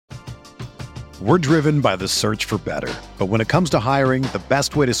We're driven by the search for better. But when it comes to hiring, the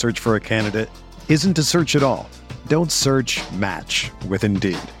best way to search for a candidate isn't to search at all. Don't search, match with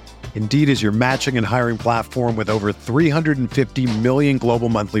Indeed. Indeed is your matching and hiring platform with over 350 million global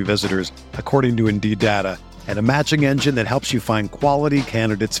monthly visitors, according to Indeed data, and a matching engine that helps you find quality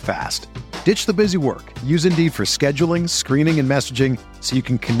candidates fast. Ditch the busy work. Use Indeed for scheduling, screening, and messaging so you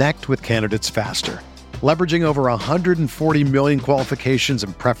can connect with candidates faster. Leveraging over 140 million qualifications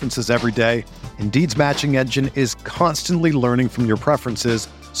and preferences every day, Indeed's matching engine is constantly learning from your preferences,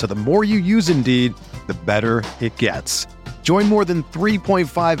 so the more you use Indeed, the better it gets. Join more than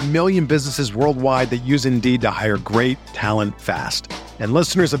 3.5 million businesses worldwide that use Indeed to hire great talent fast. And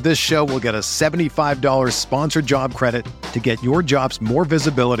listeners of this show will get a $75 sponsored job credit to get your jobs more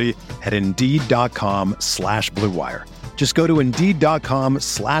visibility at Indeed.com/Blue Wire. Just go to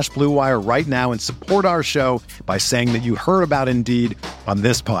Indeed.com/Blue Wire right now and support our show by saying that you heard about Indeed on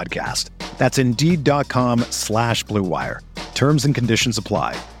this podcast. That's Indeed.com/Blue Wire. Terms and conditions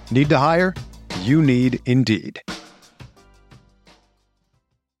apply. Need to hire? You need Indeed.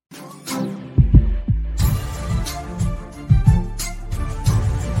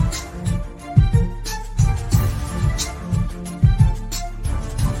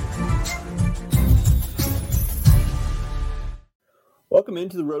 Welcome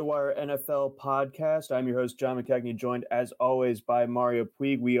into the RotoWire NFL podcast. I'm your host, John McKechnie, joined as always by Mario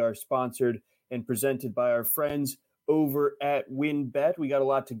Puig. We are sponsored and presented by our friends over at WynnBET. We got a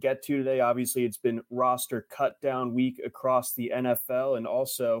lot to get to today. Obviously, it's been roster cut down week across the NFL. And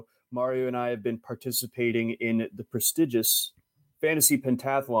also, Mario and I have been participating in the prestigious Fantasy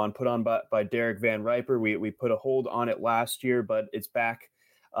Pentathlon put on by Derek Van Riper. We put a hold on it last year, but it's back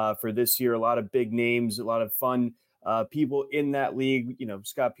for this year. A lot of big names, a lot of fun people in that league, you know,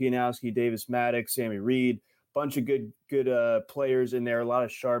 Scott Pianowski, Davis Maddox, Sammy Reed, bunch of good players in there, a lot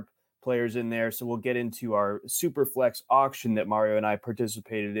of sharp players in there. So we'll get into our Superflex auction that Mario and I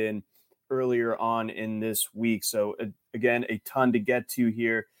participated in earlier on in this week. So again, a ton to get to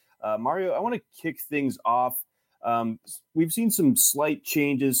here. Mario, I want to kick things off. We've seen some slight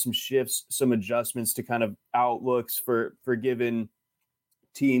changes, some shifts, some adjustments to kind of outlooks for given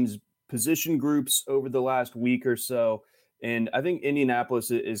teams' position groups over the last week or so. And I think Indianapolis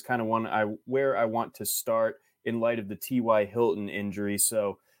is kind of where I want to start in light of the T.Y. Hilton injury.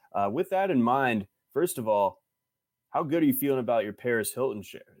 So with that in mind, first of all, how good are you feeling about your Paris Hilton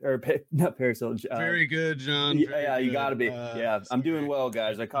share? Or not Paris Hilton. Very good, John. Yeah, you got to be. I'm doing well,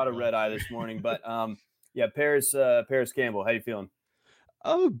 guys. I caught a red eye this morning. But Paris Campbell, how you feeling?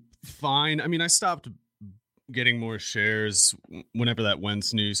 Oh, fine. I mean, I stopped getting more shares whenever that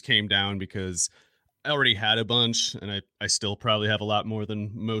Wentz news came down because I already had a bunch and I still probably have a lot more than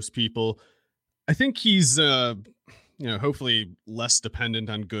most people. I think he's hopefully less dependent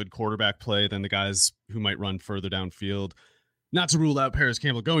on good quarterback play than the guys who might run further downfield. Not to rule out Paris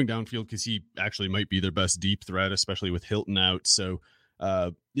Campbell going downfield because he actually might be their best deep threat, especially with Hilton out. So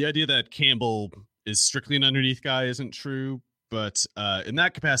the idea that Campbell is strictly an underneath guy isn't true, but in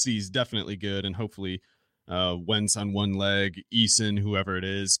that capacity he's definitely good, and hopefully Wentz on one leg, Eason, whoever it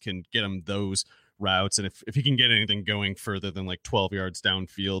is, can get him those routes. And if he can get anything going further than like 12 yards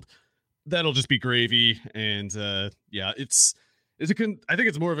downfield, that'll just be gravy. And I think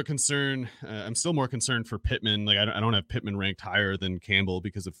it's more of a concern. I'm still more concerned for Pittman. Like I don't have Pittman ranked higher than Campbell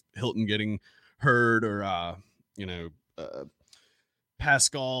because of Hilton getting hurt or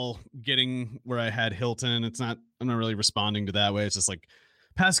Pascal getting where I had Hilton. I'm not really responding to that way. It's just like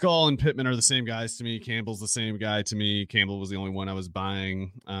Pascal and Pittman are the same guys to me. Campbell's the same guy to me. Campbell was the only one I was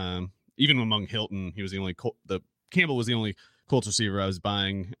buying. Even among Hilton, he was Campbell was the only Colts receiver I was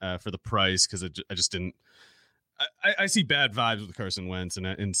buying for the price because I just didn't. I see bad vibes with Carson Wentz,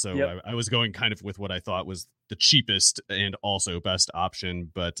 and so yep. I was going kind of with what I thought was the cheapest and also best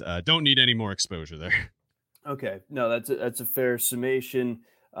option, but don't need any more exposure there. Okay, no, that's a fair summation.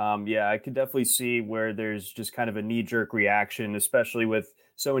 I could definitely see where there's just kind of a knee-jerk reaction, especially with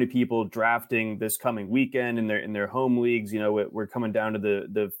so many people drafting this coming weekend in their home leagues. You know, we're coming down to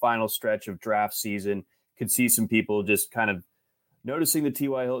the final stretch of draft season. Could see some people just kind of noticing that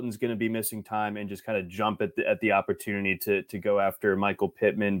T.Y. Hilton's going to be missing time and just kind of jump at the opportunity to go after Michael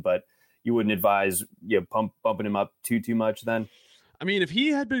Pittman. But you wouldn't advise bumping him up too much then? I mean, if he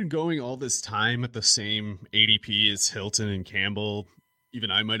had been going all this time at the same ADP as Hilton and Campbell, even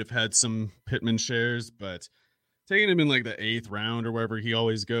I might have had some Pittman shares, but taking him in like the 8th round or wherever he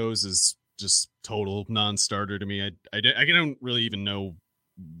always goes is just total non-starter to me. I don't really even know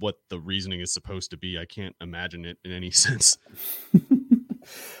what the reasoning is supposed to be. I can't imagine it in any sense.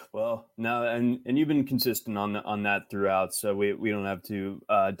 Well, no, and you've been consistent on that throughout, so we don't have to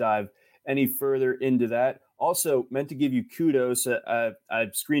dive any further into that. Also, meant to give you kudos. I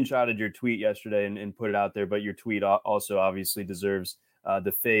screenshotted your tweet yesterday and put it out there, but your tweet also obviously deserves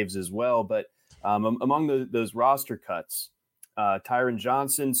the faves as well. But among those roster cuts, Tyron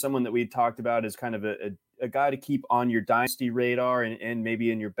Johnson, someone that we talked about as kind of a guy to keep on your dynasty radar and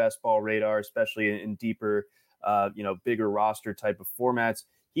maybe in your best ball radar, especially in deeper, bigger roster type of formats.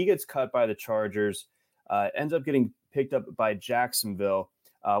 He gets cut by the Chargers, ends up getting picked up by Jacksonville.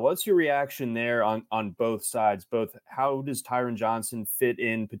 What's your reaction there on both sides? Both, how does Tyron Johnson fit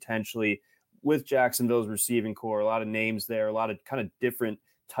in potentially with Jacksonville's receiving core? A lot of names there, a lot of kind of different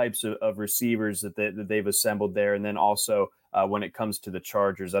types of receivers that they've assembled there. And then also when it comes to the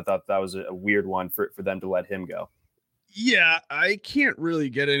Chargers, I thought that was a weird one for them to let him go. Yeah, I can't really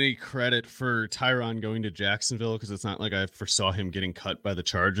get any credit for Tyron going to Jacksonville because it's not like I foresaw him getting cut by the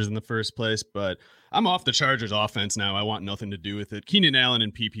Chargers in the first place, but I'm off the Chargers offense now. I want nothing to do with it. Keenan Allen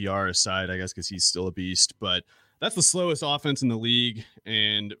in PPR aside, I guess, because he's still a beast, but that's the slowest offense in the league,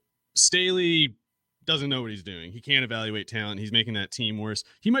 and Staley doesn't know what he's doing. He can't evaluate talent. He's making that team worse.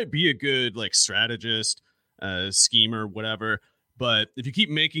 He might be a good strategist, schemer, whatever, but if you keep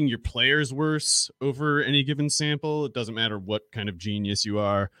making your players worse over any given sample, it doesn't matter what kind of genius you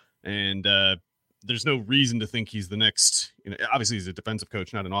are. And there's no reason to think he's the next, obviously he's a defensive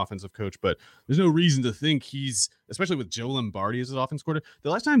coach, not an offensive coach, but there's no reason to think he's, especially with Joe Lombardi as his offense coordinator. The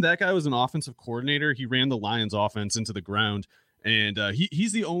last time that guy was an offensive coordinator, he ran the Lions offense into the ground. And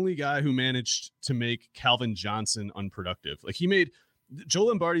he's the only guy who managed to make Calvin Johnson unproductive. Joe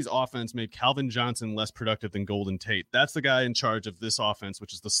Lombardi's offense made Calvin Johnson less productive than Golden Tate. That's the guy in charge of this offense,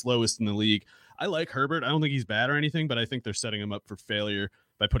 which is the slowest in the league. I like Herbert. I don't think he's bad or anything, but I think they're setting him up for failure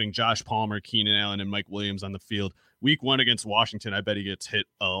by putting Josh Palmer, Keenan Allen, and Mike Williams on the field. Week 1 against Washington, I bet he gets hit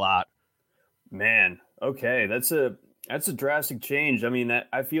a lot. Man, okay, that's a drastic change. I mean,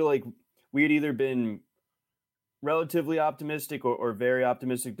 I feel like we had either been relatively optimistic or very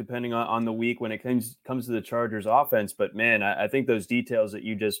optimistic depending on the week when it comes to the Chargers offense. But man, I think those details that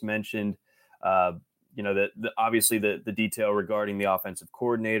you just mentioned, obviously the detail regarding the offensive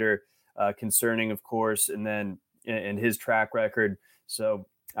coordinator, concerning, of course, and then in his track record. So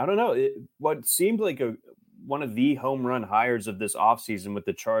I don't know, what seemed like one of the home run hires of this offseason with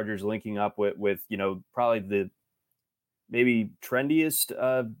the Chargers linking up with probably the maybe trendiest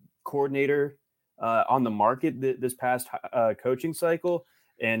coordinator on the market this past coaching cycle.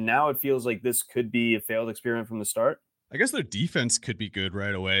 And now it feels like this could be a failed experiment from the start. I guess their defense could be good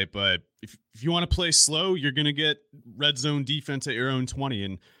right away, but if you want to play slow, you're going to get red zone defense at your own 20.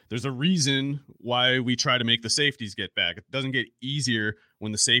 And there's a reason why we try to make the safeties get back. It doesn't get easier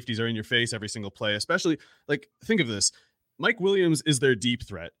when the safeties are in your face every single play, especially think of this. Mike Williams is their deep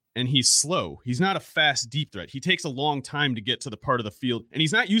threat, and he's slow. He's not a fast deep threat. He takes a long time to get to the part of the field, and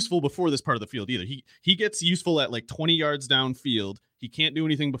he's not useful before this part of the field either. He gets useful at 20 yards downfield. He can't do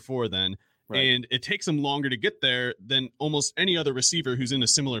anything before then. Right. And it takes him longer to get there than almost any other receiver who's in a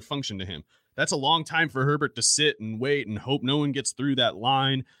similar function to him. That's a long time for Herbert to sit and wait and hope no one gets through that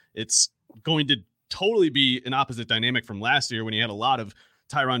line. It's going to totally be an opposite dynamic from last year when he had a lot of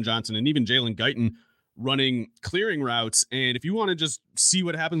Tyron Johnson and even Jalen Guyton running clearing routes. And if you want to just see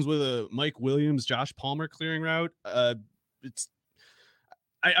what happens with a Mike Williams, Josh Palmer clearing route, I'm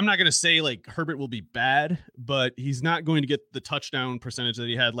not going to say Herbert will be bad, but he's not going to get the touchdown percentage that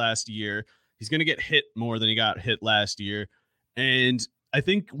he had last year. He's going to get hit more than he got hit last year. And I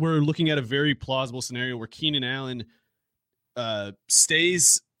think we're looking at a very plausible scenario where Keenan Allen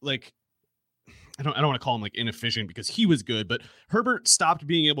stays I don't want to call him inefficient because he was good, but Herbert stopped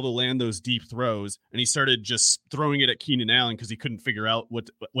being able to land those deep throws and he started just throwing it at Keenan Allen because he couldn't figure out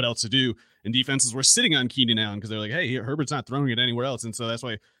what else to do. And defenses were sitting on Keenan Allen because they're like, hey, Herbert's not throwing it anywhere else. And so that's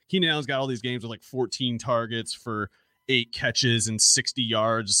why Keenan Allen's got all these games with 14 targets for 8 catches and 60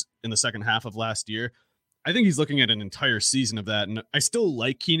 yards in the second half of last year. I think he's looking at an entire season of that. And I still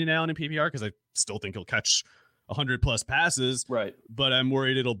like Keenan Allen in PPR because I still think he'll catch 100 plus passes, right? But I'm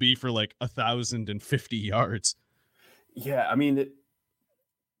worried it'll be for 1,050 yards. Yeah, I mean,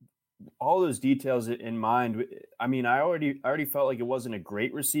 all those details in mind. I mean, I already felt like it wasn't a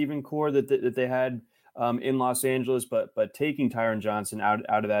great receiving core that they had in Los Angeles, but taking Tyron Johnson out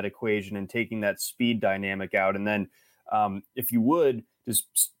of that equation and taking that speed dynamic out, and then if you would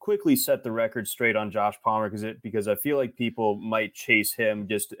just quickly set the record straight on Josh Palmer because I feel like people might chase him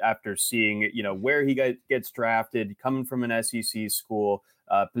just after seeing where he gets drafted, coming from an SEC school,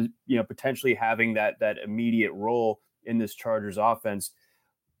 potentially having that immediate role in this Chargers offense.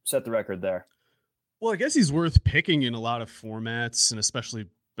 Set the record there. Well, I guess he's worth picking in a lot of formats and especially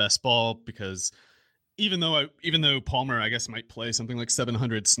best ball because even though Palmer, I guess, might play something like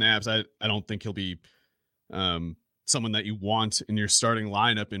 700 snaps, I don't think he'll be someone that you want in your starting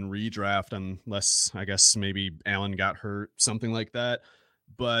lineup in redraft, unless I guess maybe Allen got hurt, something like that.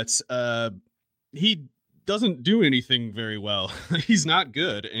 But he doesn't do anything very well. He's not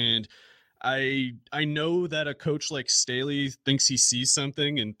good, and I know that a coach like Staley thinks he sees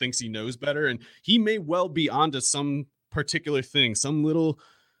something and thinks he knows better, and he may well be onto some particular thing, some little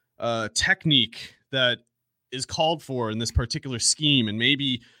technique that is called for in this particular scheme, and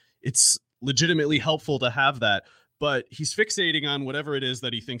maybe it's legitimately helpful to have that. But he's fixating on whatever it is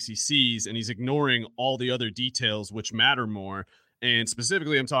that he thinks he sees, and he's ignoring all the other details which matter more. And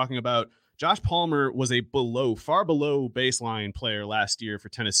specifically, I'm talking about Josh Palmer was a far below baseline player last year for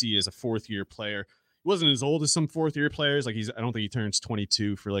Tennessee as a fourth-year player. He wasn't as old as some fourth-year players. Like I don't think he turns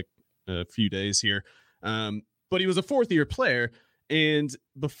 22 for like a few days here. But he was a fourth-year player. And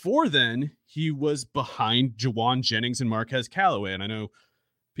before then, he was behind Jauan Jennings and Marquez Callaway. And I know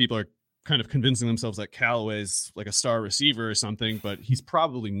people are kind of convincing themselves that Callaway's like a star receiver or something, but he's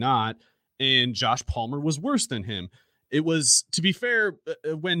probably not. And Josh Palmer was worse than him. It was, to be fair,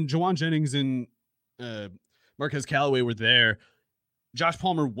 when Jauan Jennings and Marquez Callaway were there, Josh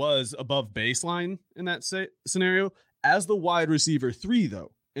Palmer was above baseline in that scenario as the wide receiver 3,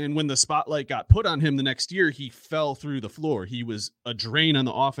 though. And when the spotlight got put on him the next year, he fell through the floor. He was a drain on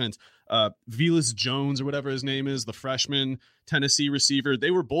the offense. Velus Jones, or whatever his name is, the freshman Tennessee receiver,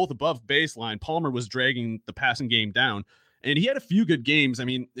 they were both above baseline. Palmer was dragging the passing game down. And he had a few good games. I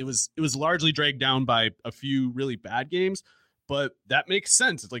mean, it was largely dragged down by a few really bad games, but that makes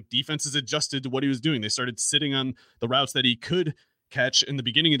sense. It's like defenses adjusted to what he was doing. They started sitting on the routes that he could catch in the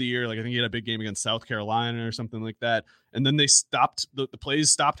beginning of the year. Like I think he had a big game against South Carolina or something like that. And then they stopped, the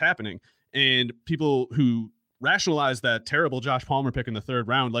plays stopped happening. And people who rationalize that terrible Josh Palmer pick in the third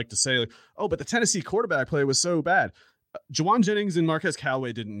round like to say, like, oh, but the Tennessee quarterback play was so bad. Jauan Jennings and Marquez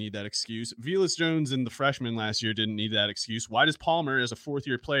Callaway didn't need that excuse. Velus Jones and the freshman last year didn't need that excuse. Why does Palmer, as a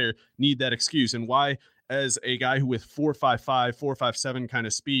fourth-year player, need that excuse? And why, as a guy who with 4.55, 4.57 kind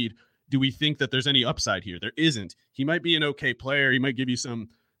of speed, do we think that there's any upside here? There isn't. He might be an okay player. He might give you some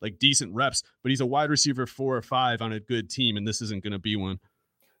like decent reps, but he's a wide receiver 4 or 5 on a good team, and this isn't going to be one.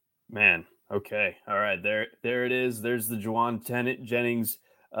 Man, okay. All right, there it is. There's the Jauan Jennings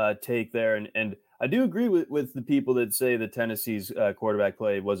take there, and I do agree with the people that say that Tennessee's quarterback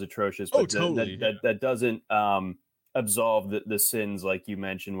play was atrocious. But totally. That doesn't absolve the sins like you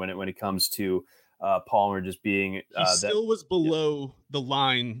mentioned when it comes to Palmer just being he still was below the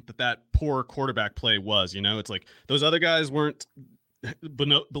line that poor quarterback play was. You know, it's like those other guys weren't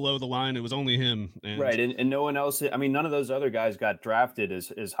below the line. It was only him, right? And no one else. I mean, none of those other guys got drafted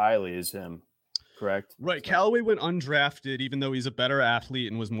as highly as him. Correct. Right. So. Callaway went undrafted, even though he's a better athlete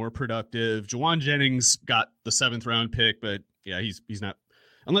and was more productive. Jauan Jennings got the 7th round pick, but yeah, he's not,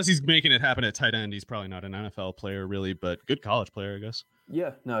 unless he's making it happen at tight end. He's probably not an NFL player really, but good college player, I guess.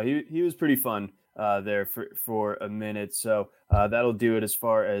 Yeah, no, he was pretty fun there for a minute. So that'll do it as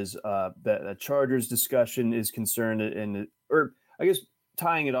far as that Chargers discussion is concerned. Or I guess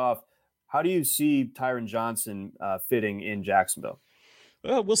tying it off, how do you see Tyron Johnson fitting in Jacksonville?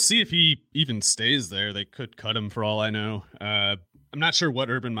 Well, we'll see if he even stays there. They could cut him for all I know. I'm not sure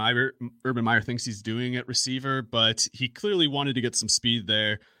what Urban Meyer thinks he's doing at receiver, but he clearly wanted to get some speed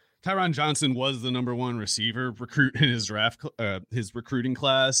there. Tyron Johnson was the number 1 receiver recruit in his his recruiting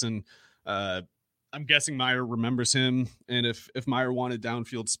class, and I'm guessing Meyer remembers him. And if Meyer wanted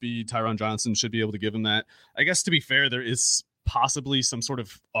downfield speed, Tyron Johnson should be able to give him that. I guess to be fair, there is possibly some sort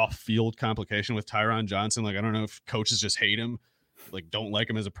of off-field complication with Tyron Johnson. Like I don't know if coaches just hate him, like don't like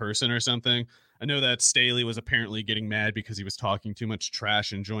him as a person or something. I know that Staley was apparently getting mad because he was talking too much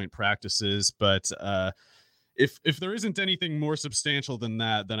trash in joint practices, but if there isn't anything more substantial than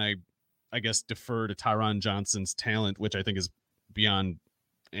that, then I guess defer to Tyron Johnson's talent, which I think is beyond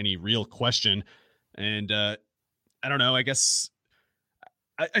any real question. And I don't know, I guess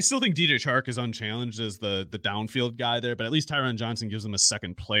I still think DJ Chark is unchallenged as the downfield guy there, but at least Tyron Johnson gives them a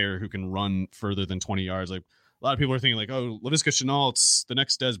second player who can run further than 20 yards. Like a lot of people are thinking like, oh, Laviska Shenault's the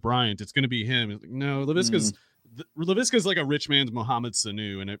next Des Bryant. It's going to be him. Like, no, Laviska's like a rich man's Mohamed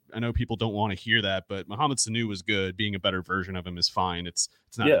Sanu. And I know people don't want to hear that, but Mohamed Sanu was good. Being a better version of him is fine. It's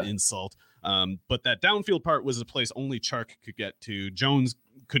not an insult. But that downfield part was a place only Chark could get to. Jones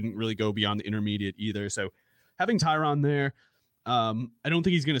couldn't really go beyond the intermediate either. So having Tyron there, I don't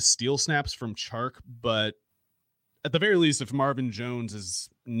think he's going to steal snaps from Chark, but at the very least, if Marvin Jones is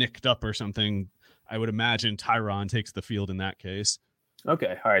nicked up or something, I would imagine Tyron takes the field in that case.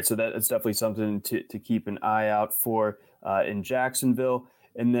 Okay. All right. So that's definitely something to keep an eye out for in Jacksonville.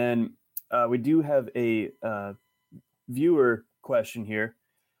 And then We do have a viewer question here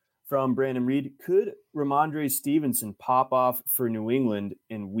from Brandon Reed. Could Ramondre Stevenson pop off for New England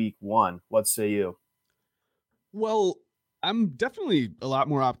in week 1? What say you? Well, I'm definitely a lot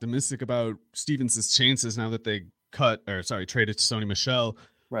more optimistic about Stevenson's chances now that they traded Sony Michel.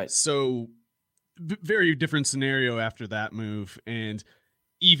 Right. So very different scenario after that move. And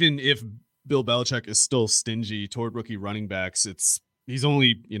even if Bill Belichick is still stingy toward rookie running backs, he's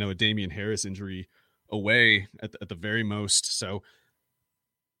only, a Damian Harris injury away at the very most. So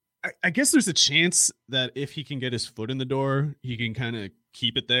I guess there's a chance that if he can get his foot in the door, he can kind of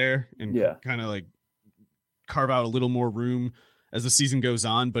keep it there and kind of like carve out a little more room as the season goes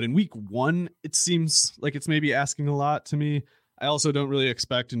on. But in week 1, it seems like it's maybe asking a lot to me. I also don't really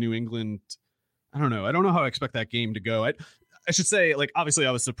expect New England. I don't know how I expect that game to go. I should say, like, obviously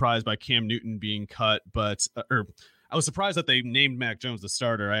I was surprised by Cam Newton being cut, but I was surprised that they named Mac Jones the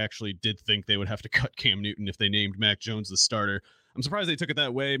starter. I actually did think they would have to cut Cam Newton if they named Mac Jones the starter. I'm surprised they took it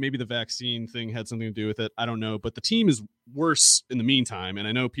that way. Maybe the vaccine thing had something to do with it. I don't know. But the team is worse in the meantime, and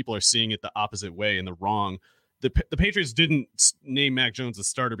I know people are seeing it the opposite way and the wrong. The Patriots didn't name Mac Jones the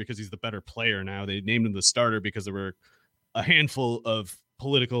starter because he's the better player now. They named him the starter because there were a handful of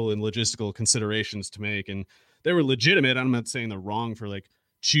political and logistical considerations to make, and they were legitimate. I'm not saying they're wrong for like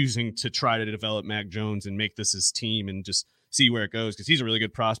choosing to try to develop Mac Jones and make this his team and just see where it goes, because he's a really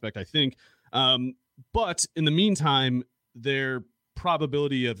good prospect, I think. But in the meantime, their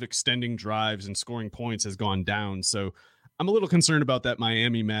probability of extending drives and scoring points has gone down. So I'm a little concerned about that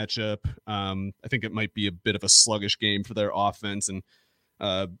Miami matchup. I think it might be a bit of a sluggish game for their offense. And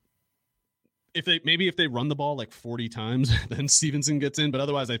if they run the ball like 40 times, then Stevenson gets in. But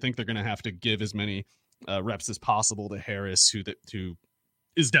otherwise, I think they're going to have to give as many reps as possible to Harris, who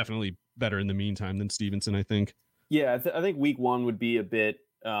is definitely better in the meantime than Stevenson, I think. Yeah, I think week 1 would be a bit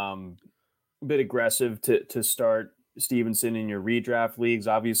aggressive to start Stevenson in your redraft leagues.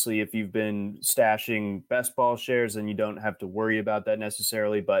 Obviously, if you've been stashing best ball shares, then you don't have to worry about that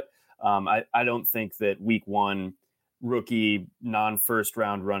necessarily. But I don't think that week 1 rookie non-first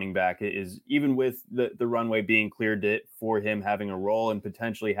round running back is, even with the runway being cleared for him having a role and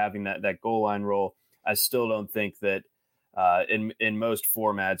potentially having that goal line role, I still don't think that in most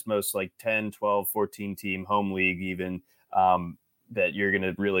formats, most like 10, 12, 14 team home league even, that you're going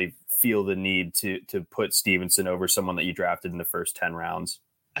to really feel the need to put Stevenson over someone that you drafted in the first 10 rounds.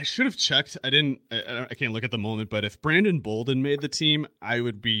 I should have checked. I can't look at the moment, but if Brandon Bolden made the team, I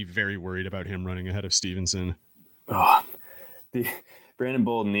would be very worried about him running ahead of Stevenson. Oh, the Brandon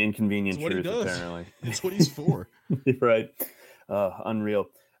Bolden, the inconvenient truth, apparently. It's what he's for. Right. Unreal.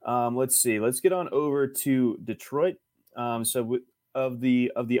 Let's see. Let's get on over to Detroit. So of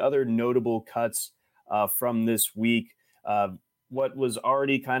the other notable cuts from this week, what was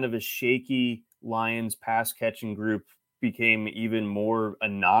already kind of a shaky Lions pass catching group became even more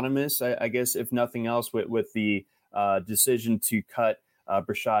anonymous, I guess, if nothing else, with the decision to cut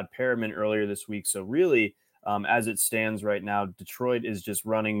Brashad Perriman earlier this week. So really, as it stands right now, Detroit is just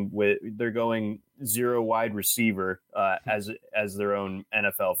they're going 0 wide receiver as their own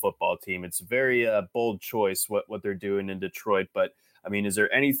NFL football team. It's a very bold choice what they're doing in Detroit. But I mean, is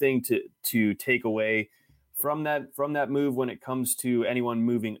there anything to take away from that move when it comes to anyone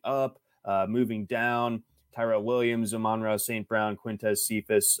moving up, moving down? Tyrell Williams, Amon-Ra St. Brown, Quintez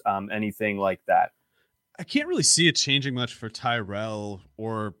Cephus, anything like that? I can't really see it changing much for Tyrell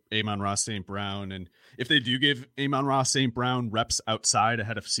or Amon-Ra St. Brown. And if they do give Amon-Ra St. Brown reps outside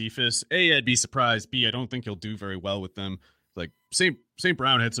ahead of Cephus, A, I'd be surprised. B, I don't think he'll do very well with them. Like St.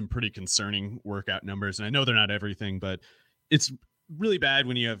 Brown had some pretty concerning workout numbers, and I know they're not everything, but it's really bad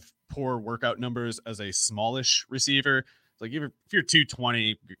when you have poor workout numbers as a smallish receiver. Like if you're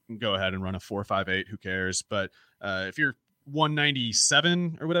 220, you can go ahead and run a 4.58. Who cares? But if you're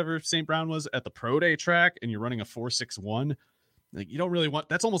 197 or whatever St. Brown was at the pro day track and you're running a 4.61, like you don't really want.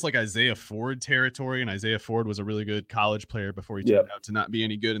 That's almost like Isaiah Ford territory. And Isaiah Ford was a really good college player before he turned out to not be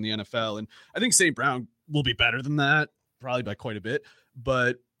any good in the NFL. And I think St. Brown will be better than that, probably by quite a bit.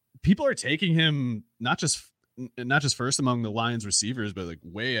 But people are taking him not just first among the Lions receivers, but like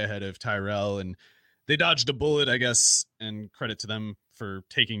way ahead of Tyrell. And they dodged a bullet, I guess, and credit to them for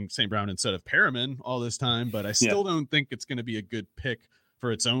taking St. Brown instead of Perriman all this time. But I still don't think it's going to be a good pick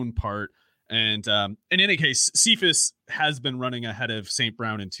for its own part. And in any case, Cephus has been running ahead of St.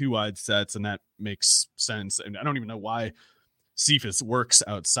 Brown in 2 wide sets, and that makes sense. And I don't even know why Cephus works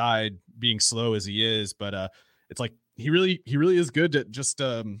outside, being slow as he is. But it's like he really is good at just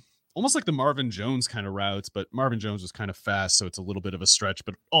almost like the Marvin Jones kind of routes. But Marvin Jones was kind of fast, so it's a little bit of a stretch.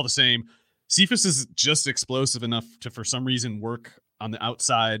 But all the same, Cephus is just explosive enough to, for some reason, work on the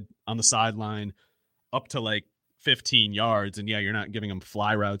outside, on the sideline, up to like 15 yards. And yeah, you're not giving them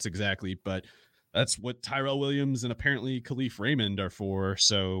fly routes exactly, but that's what Tyrell Williams and apparently Khalif Raymond are for.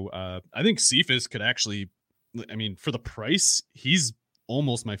 So I think Cephas could actually, I mean, for the price, he's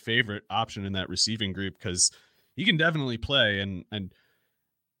almost my favorite option in that receiving group because he can definitely play. And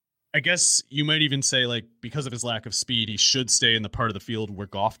I guess you might even say, like, because of his lack of speed, he should stay in the part of the field where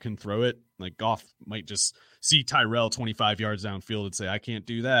Goff can throw it. Like, Goff might just see Tyrell 25 yards downfield and say, I can't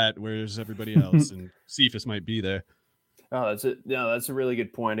do that. Where's everybody else? And Cephas might be there. Oh, that's a really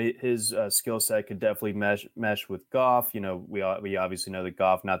good point. His skill set could definitely mesh with Goff. You know, we obviously know that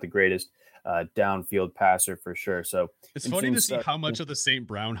Goff not the greatest downfield passer for sure. So it's funny to see how much of the St.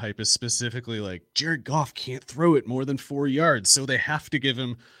 Brown hype is specifically like Jared Goff can't throw it more than 4 yards, so they have to give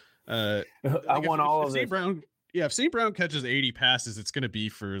him. I want all of St. Brown. Yeah, if St. Brown catches 80 passes, it's going to be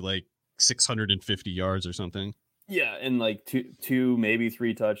for like 650 yards or something. Yeah, and like two maybe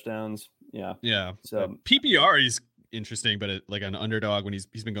 3 touchdowns. Yeah. So PPR he's interesting, but like an underdog when he's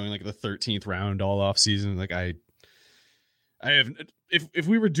been going like the 13th round all off season. Like I have, if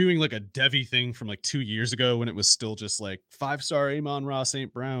we were doing like a Devy thing from like 2 years ago when it was still just like 5-star Amon-Ra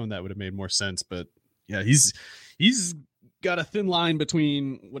St. Brown, that would have made more sense. But yeah, he's got a thin line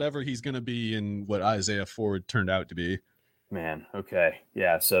between whatever he's going to be and what Isaiah Ford turned out to be. Man. Okay.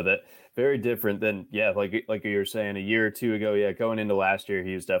 Yeah. So that very different than, like you were saying a year or two ago. Yeah. Going into last year,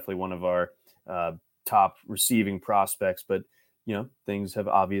 he was definitely one of our top receiving prospects, but you know, things have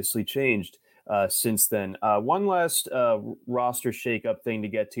obviously changed since then. One last roster shakeup thing to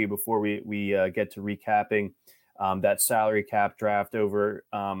get to before we get to recapping that salary cap draft over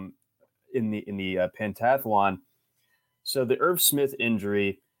in the pentathlon. So the Irv Smith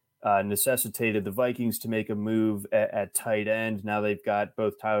injury necessitated the Vikings to make a move at tight end. Now they've got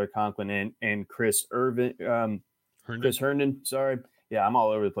both Tyler Conklin and Chris Herndon. Chris Herndon. Sorry. Yeah, I'm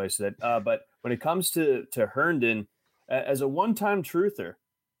all over the place today. But when it comes to Herndon, as a one-time truther,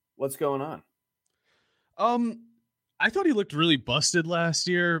 what's going on? I thought he looked really busted last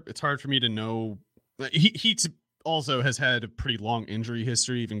year. It's hard for me to know. He also has had a pretty long injury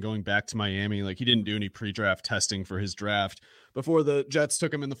history, even going back to Miami. Like, he didn't do any pre-draft testing for his draft before the Jets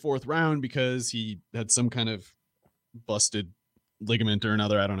took him in the 4th round because he had some kind of busted ligament or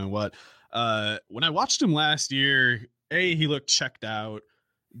another. I don't know what. When I watched him last year, A, he looked checked out.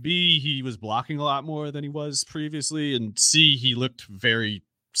 B, he was blocking a lot more than he was previously. And C, he looked very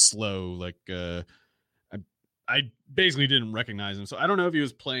slow. Like, I basically didn't recognize him. So I don't know if he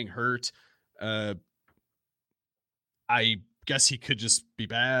was playing hurt. I guess he could just be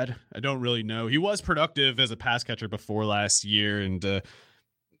bad. I don't really know. He was productive as a pass catcher before last year, and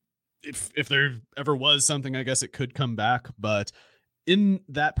if there ever was something, I guess it could come back. But in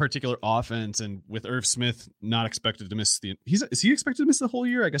that particular offense, and with Irv Smith not expected to miss is he expected to miss the whole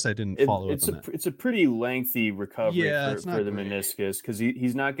year? I guess I didn't follow up on that. It's a pretty lengthy recovery for the meniscus because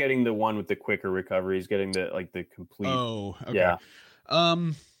he's not getting the one with the quicker recovery. He's getting the complete. Oh, okay. Yeah.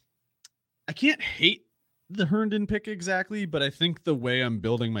 I can't hate the Herndon pick exactly, but I think the way I'm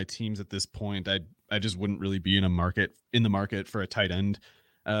building my teams at this point, I just wouldn't really be in the market for a tight end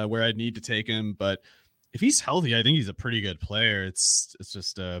where I'd need to take him. But if he's healthy, I think he's a pretty good player. It's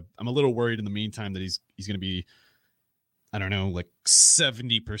just I'm a little worried in the meantime that he's going to be, I don't know, like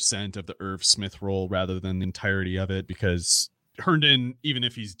 70% of the Irv Smith role rather than the entirety of it, because Herndon, even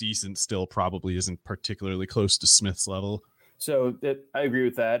if he's decent, still probably isn't particularly close to Smith's level. So I agree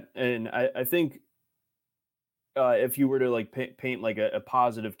with that, and I think. If you were to like paint like a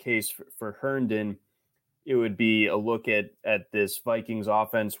positive case for Herndon, it would be a look at this Vikings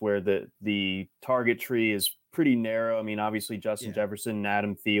offense where the target tree is pretty narrow. I mean, obviously Justin Jefferson and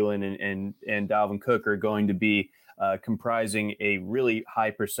Adam Thielen and Dalvin Cook are going to be comprising a really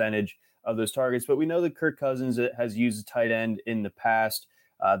high percentage of those targets. But we know that Kirk Cousins has used a tight end in the past.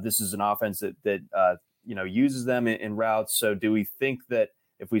 This is an offense that uses them in routes. So do we think that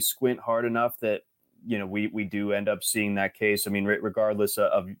if we squint hard enough that we do end up seeing that case? I mean, regardless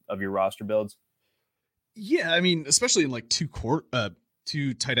of your roster builds. Yeah, I mean, especially in like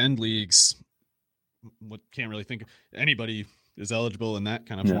two tight end leagues, what can't really think anybody is eligible in that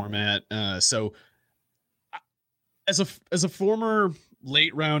kind of format. So, as a former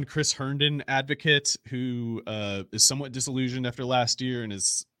late round Chris Herndon advocate who is somewhat disillusioned after last year and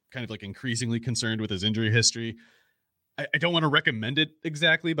is kind of like increasingly concerned with his injury history, I don't want to recommend it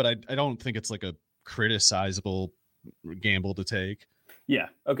exactly, but I don't think it's like a criticizable gamble to take. Yeah.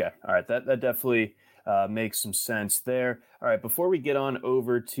 Okay. All right. That definitely makes some sense there. All right. Before we get on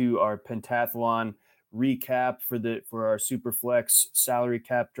over to our pentathlon recap for our Superflex salary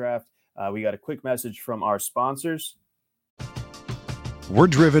cap draft, we got a quick message from our sponsors. We're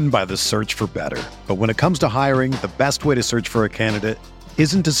driven by the search for better. But when it comes to hiring, the best way to search for a candidate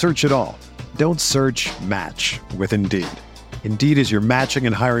isn't to search at all. Don't search, match with Indeed. Indeed is your matching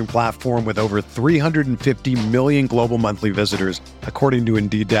and hiring platform with over 350 million global monthly visitors, according to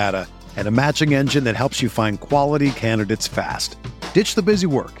Indeed data, and a matching engine that helps you find quality candidates fast. Ditch the busy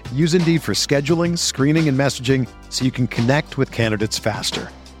work. Use Indeed for scheduling, screening, and messaging so you can connect with candidates faster.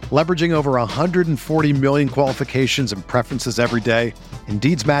 Leveraging over 140 million qualifications and preferences every day,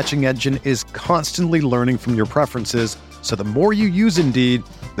 Indeed's matching engine is constantly learning from your preferences, so the more you use Indeed,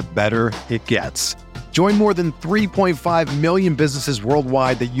 the better it gets. Join more than 3.5 million businesses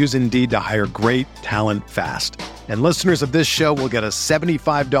worldwide that use Indeed to hire great talent fast. And listeners of this show will get a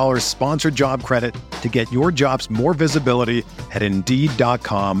 $75 sponsored job credit to get your jobs more visibility at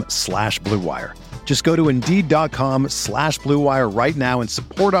Indeed.com/Blue Wire. Just go to Indeed.com/Blue Wire right now and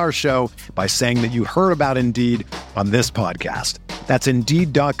support our show by saying that you heard about Indeed on this podcast. That's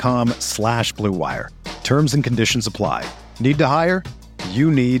Indeed.com/Blue Wire. Terms and conditions apply. Need to hire? You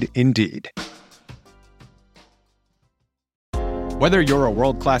need Indeed. Whether you're a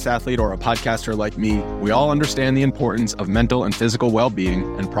world-class athlete or a podcaster like me, we all understand the importance of mental and physical well-being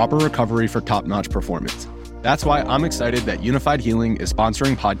and proper recovery for top-notch performance. That's why I'm excited that Unified Healing is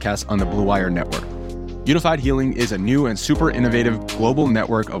sponsoring podcasts on the Blue Wire Network. Unified Healing is a new and super innovative global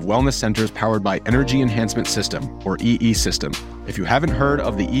network of wellness centers powered by Energy Enhancement System, or EE System. If you haven't heard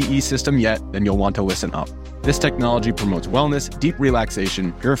of the EE System yet, then you'll want to listen up. This technology promotes wellness, deep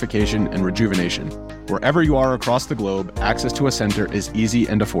relaxation, purification, and rejuvenation. Wherever you are across the globe, access to a center is easy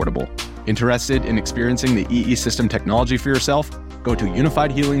and affordable. Interested in experiencing the EE System technology for yourself? Go to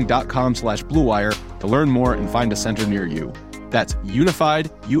unifiedhealing.com/Blue Wire to learn more and find a center near you. That's unified,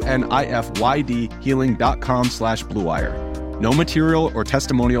 UNIFYD, healing.com/Blue Wire. No material or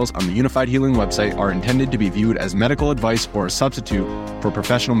testimonials on the Unified Healing website are intended to be viewed as medical advice or a substitute for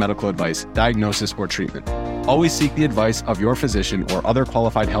professional medical advice, diagnosis, or treatment. Always seek the advice of your physician or other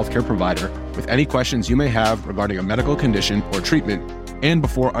qualified healthcare provider with any questions you may have regarding a medical condition or treatment and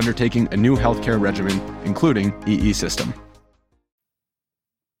before undertaking a new healthcare regimen, including EE System.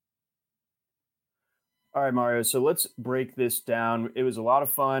 All right, Mario. So let's break this down. It was a lot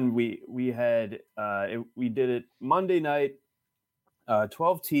of fun. We did it Monday night,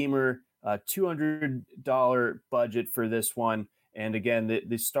 12-teamer, $200 budget for this one. And again,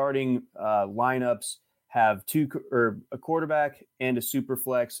 the starting lineups have a quarterback and a super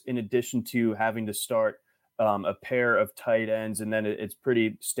flex, in addition to having to start a pair of tight ends, and then it's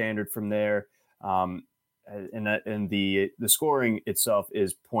pretty standard from there. And the scoring itself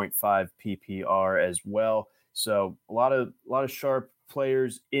is 0.5 PPR as well. So a lot of sharp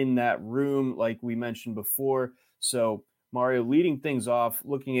players in that room, like we mentioned before. So Mario, leading things off,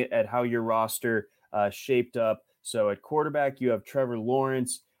 looking at how your roster shaped up. So at quarterback, you have Trevor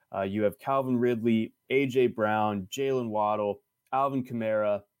Lawrence, you have Calvin Ridley, A.J. Brown, Jalen Waddle, Alvin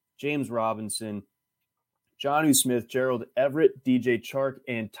Kamara, James Robinson, Jonnu Smith, Gerald Everett, DJ Chark,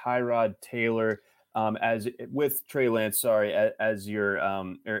 and Tyrod Taylor. As with Trey Lance, as your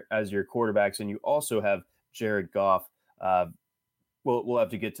quarterbacks, and you also have Jared Goff. We'll have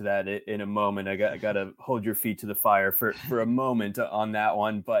to get to that in a moment. I got to hold your feet to the fire for a moment on that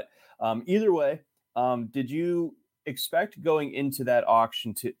one. But either way, did you expect going into that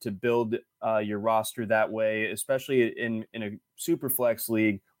auction to build your roster that way, especially in a super flex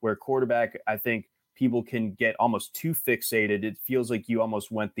league where quarterback, I think people can get almost too fixated? It feels like you almost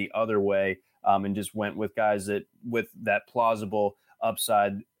went the other way. And just went with guys with that plausible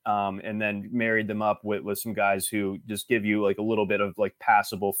upside, and then married them up with some guys who just give you like a little bit of like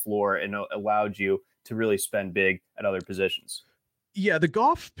passable floor and allowed you to really spend big at other positions. Yeah, the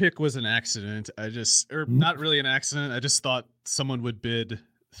Goff pick was an accident. Not really an accident. I just thought someone would bid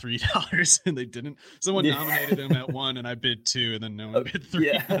 $3 and they didn't. Someone nominated him at 1 and I bid 2, and then no one bid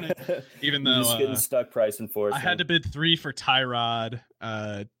 3 on it. Even though just getting stuck price enforcement. I had to bid 3 for Tyrod.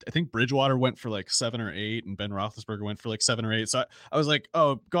 I think Bridgewater went for like 7 or 8, and Ben Roethlisberger went for like 7 or 8. So I was like,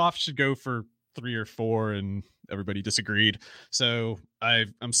 oh, Goff should go for 3 or 4, and everybody disagreed. So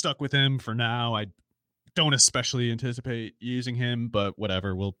I'm stuck with him for now. I don't especially anticipate using him, but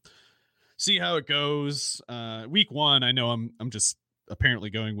whatever. We'll see how it goes. Week 1, I know I'm just apparently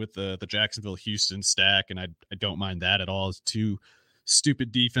going with the Jacksonville Houston stack, and I don't mind that at all. It's two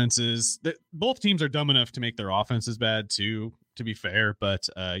stupid defenses. Both teams are dumb enough to make their offenses bad too, to be fair. But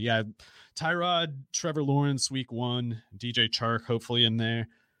yeah, Tyrod, Trevor Lawrence, week 1, DJ Chark hopefully in there.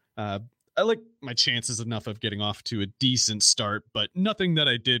 I like my chances enough of getting off to a decent start, but nothing that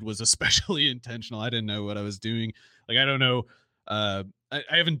I did was especially intentional. I didn't know what I was doing. Like, I don't know I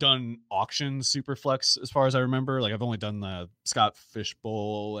haven't done auction super flex as far as I remember. Like I've only done the Scott Fish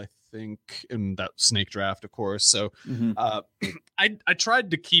Bowl, I think, and that snake draft, of course. So I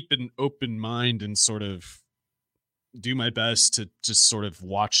tried to keep an open mind and sort of do my best to just sort of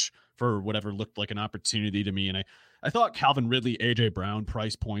watch for whatever looked like an opportunity to me. And I thought Calvin Ridley, AJ Brown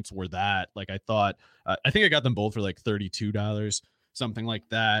price points were that. Like I thought, I think I got them both for like $32, something like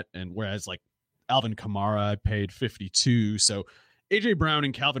that. And whereas like Alvin Kamara, I paid $52. So AJ Brown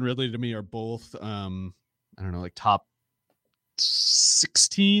and Calvin Ridley to me are both, I don't know, like top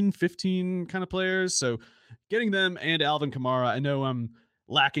 16, 15 kind of players. So getting them and Alvin Kamara, I know I'm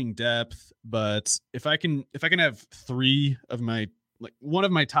lacking depth, but if I can have three of my, like one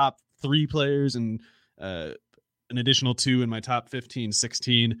of my top three players and an additional two in my top 15,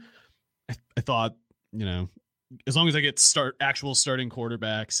 16, I thought, you know, as long as I get actual starting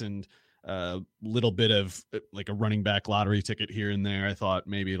quarterbacks and a little bit of like a running back lottery ticket here and there, I thought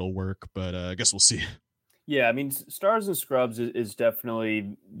maybe it'll work, but I guess we'll see. Yeah, I mean, Stars and Scrubs is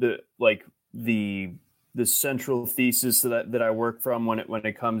definitely the central thesis that I work from when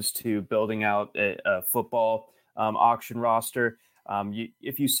it comes to building out a football auction roster.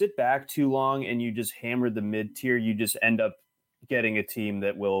 If you sit back too long and you just hammer the mid tier, you just end up getting a team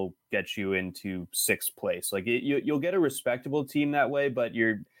that will get you into sixth place. Like you'll get a respectable team that way, but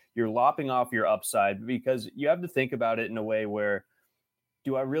you're lopping off your upside, because you have to think about it in a way where,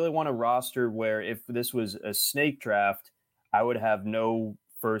 do I really want a roster where if this was a snake draft, I would have no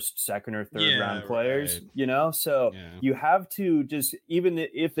first, second, or third round players, right. You know? So you have to just, even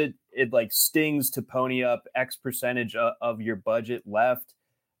if it like stings to pony up X percentage of your budget left,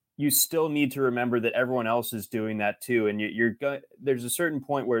 you still need to remember that everyone else is doing that too. And there's a certain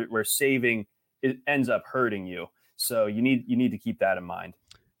point where saving it ends up hurting you. So you need to keep that in mind.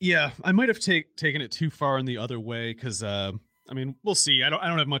 Yeah, I might have taken it too far in the other way because, I mean, we'll see. I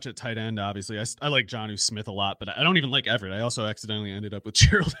don't have much at tight end, obviously. I like Jonnu Smith a lot, but I don't even like Everett. I also accidentally ended up with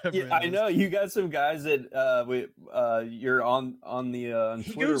Gerald Everett. Yeah, I know you got some guys that you're on the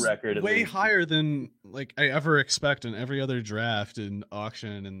Twitter record. Way higher than like I ever expect in every other draft and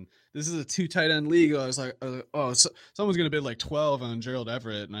auction. And this is a 2 tight end league. I was like, someone's gonna bid like 12 on Gerald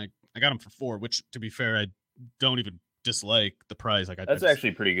Everett, and I got him for 4. Which, to be fair, I don't even dislike the price. Like that's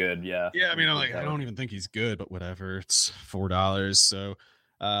actually pretty good. Yeah, I mean, I'm like, I don't even think he's good, but whatever, it's $4. So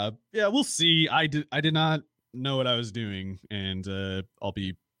yeah, we'll see. I did not know what I was doing, and I'll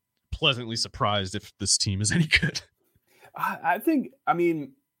be pleasantly surprised if this team is any good. I think, I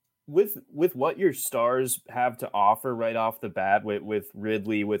mean, with what your stars have to offer right off the bat, with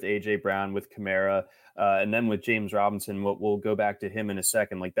Ridley, with AJ Brown, with Kamara, and then with James Robinson, we'll go back to him in a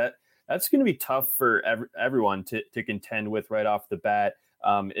second. Like that's going to be tough for everyone to contend with right off the bat.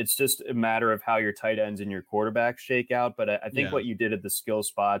 It's just a matter of how your tight ends and your quarterbacks shake out. But I think what you did at the skill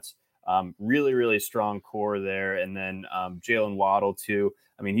spots, really, really strong core there. And then Jalen Waddle too.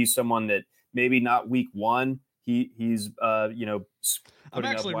 I mean, he's someone that maybe not week one. He's I'm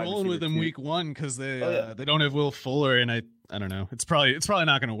actually rolling with him week one because they don't have Will Fuller, and I don't know. It's probably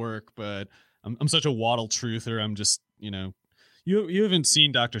not going to work. But I'm such a Waddle truther. I'm just, you know. You haven't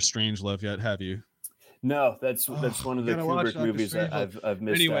seen Dr. Strangelove yet, have you? No, that's one of the Kubrick movies that I've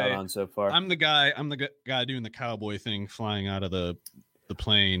missed out on so far. I'm the guy doing the cowboy thing, flying out of the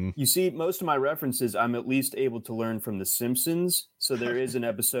plane. You see, most of my references I'm at least able to learn from The Simpsons. So there is an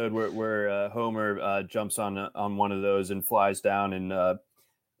episode where Homer jumps on one of those and flies down, and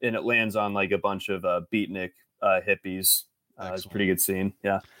it lands on like a bunch of beatnik hippies. It's a pretty good scene.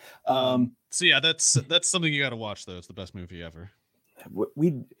 Yeah. So yeah, that's something you got to watch though. It's the best movie ever.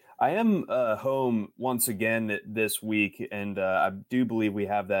 I am home once again this week, and I do believe we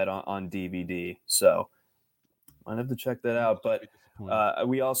have that on DVD. So I'd have to check that out. But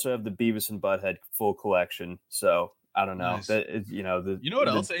we also have the Beavis and Butthead full collection. So I don't know. Nice. That is, you know what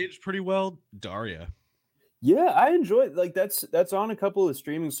else aged pretty well? Daria. Yeah, I enjoy it. Like that's on a couple of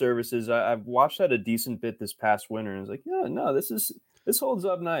streaming services. I've watched that a decent bit this past winter, and I was like, yeah, no, this holds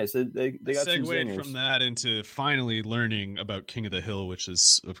up nice. They got some zingers. From that into finally learning about King of the Hill, which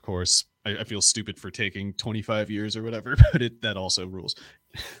is, of course, I feel stupid for taking 25 years or whatever, but that also rules.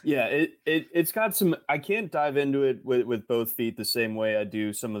 Yeah, it's got some. I can't dive into it with both feet the same way I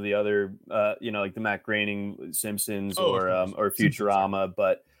do some of the other, like the Matt Groening Simpsons or Futurama.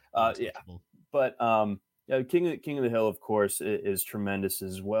 But yeah, King of the Hill, of course, is tremendous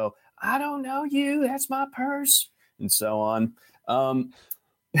as well. I don't know you. That's my purse, and so on. I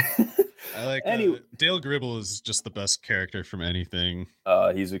like Dale Gribble is just the best character from anything.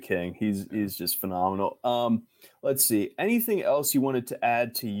 He's a king. He's just phenomenal. Let's see. Anything else you wanted to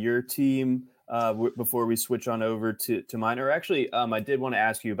add to your team before we switch on over to mine. Or actually, I did want to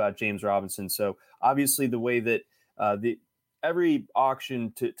ask you about James Robinson. So obviously the way that every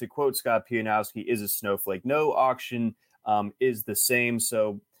auction, to quote Scott Pianowski, is a snowflake. No auction is the same.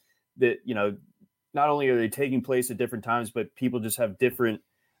 So that, not only are they taking place at different times, but people just have different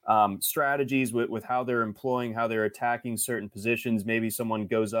strategies with how they're employing, how they're attacking certain positions. Maybe someone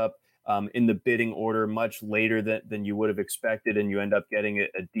goes up in the bidding order much later than you would have expected, and you end up getting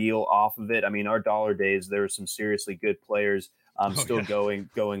a deal off of it. I mean, our dollar days, there were some seriously good players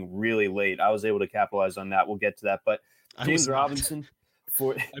going really late. I was able to capitalize on that. We'll get to that. But James Robinson,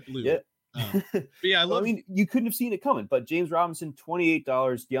 I believe it. But yeah, I mean, you couldn't have seen it coming. But James Robinson, $28,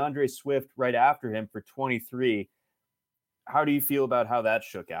 DeAndre Swift right after him for $23. How do you feel about how that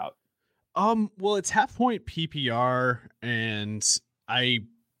shook out? Well, it's half point PPR, and I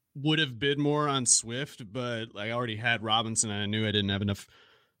would have bid more on Swift, but I already had Robinson, and I knew I didn't have enough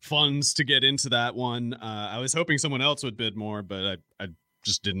funds to get into that one. I was hoping someone else would bid more, but I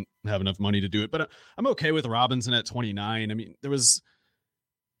just didn't have enough money to do it. But I'm okay with Robinson at 29. I mean, there was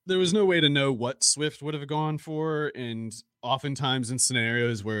no way to know what Swift would have gone for, and oftentimes in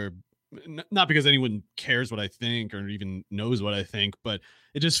scenarios where, not because anyone cares what I think or even knows what I think, but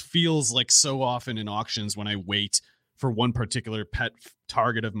it just feels like so often in auctions when I wait for one particular pet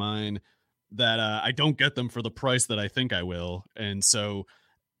target of mine that I don't get them for the price that I think I will. And so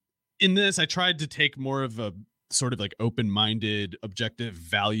in this, I tried to take more of a sort of like open-minded, objective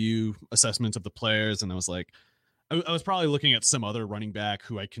value assessment of the players. And I was like, I was probably looking at some other running back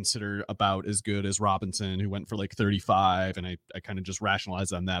who I consider about as good as Robinson, who went for like 35, and I kind of just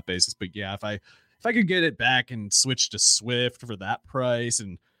rationalized on that basis. But yeah, if I could get it back and switch to Swift for that price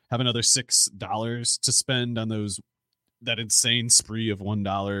and have another $6 to spend on that insane spree of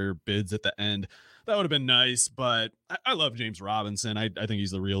 $1 bids at the end, that would have been nice. But I love James Robinson. I think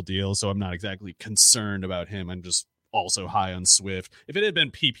he's the real deal, so I'm not exactly concerned about him. I'm just also high on Swift. If it had been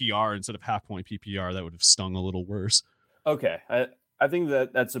PPR instead of half point PPR, that would have stung a little worse. Okay. I think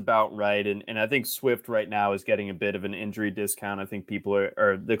that's about right. And I think Swift right now is getting a bit of an injury discount. I think people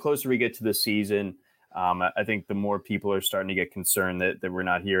are the closer we get to the season, I think the more people are starting to get concerned that we're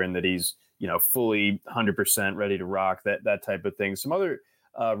not hearing that he's, fully 100% ready to rock, that type of thing. Some other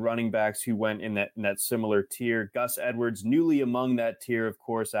running backs who went in that similar tier, Gus Edwards, newly among that tier, of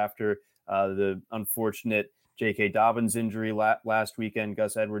course, after the unfortunate J.K. Dobbins injury last weekend.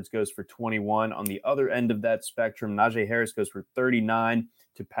 Gus Edwards goes for 21. On the other end of that spectrum, Najee Harris goes for 39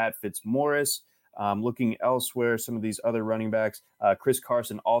 to Pat Fitzmaurice. Looking elsewhere, some of these other running backs, Chris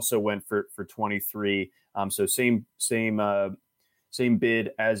Carson also went for 23. So same bid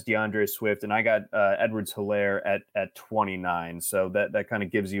as DeAndre Swift, and I got Edwards-Helaire at 29. So that kind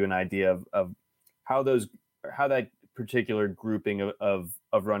of gives you an idea of how that particular grouping of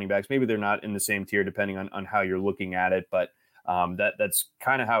running backs, maybe they're not in the same tier depending on how you're looking at it, but that's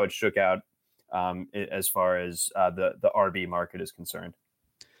kind of how it shook out as far as the RB market is concerned.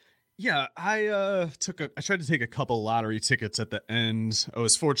 Yeah, I tried to take a couple lottery tickets at the end. I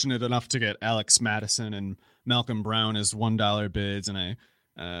was fortunate enough to get Alex Madison and Malcolm Brown as $1 bids, and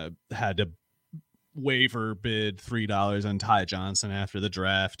I had to waiver bid $3 on Ty Johnson after the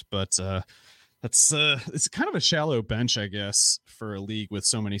draft, but it's kind of a shallow bench, I guess, for a league with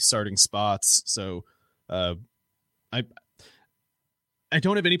so many starting spots. So I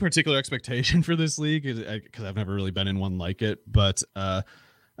don't have any particular expectation for this league because I've never really been in one like it. But I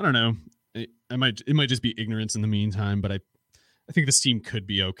don't know. It might just be ignorance in the meantime. But I think this team could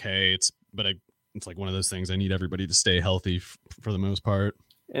be okay. It's like one of those things. I need everybody to stay healthy for the most part.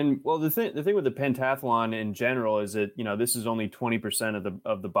 And well, the thing with the pentathlon in general is that, this is only 20%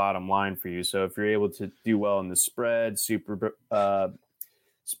 of the bottom line for you. So if you're able to do well in the spread, spread,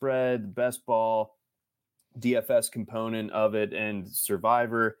 best ball, DFS component of it, and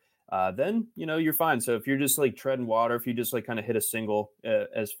survivor, then, you're fine. So if you're just like treading water, if you just like kind of hit a single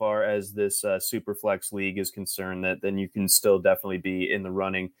as far as this super flex league is concerned, then you can still definitely be in the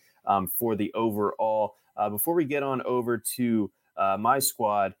running for the overall. Before we get on over to my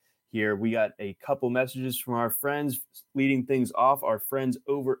squad here, we got a couple messages from our friends leading things off, our friends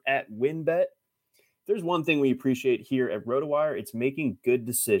over at WynnBET. There's one thing we appreciate here at RotoWire, it's making good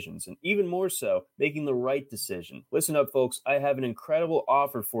decisions, and even more so, making the right decision. Listen up, folks. I have an incredible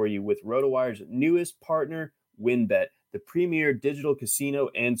offer for you with RotoWire's newest partner, WynnBET, the premier digital casino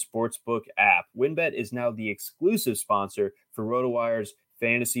and sportsbook app. WynnBET is now the exclusive sponsor for RotoWire's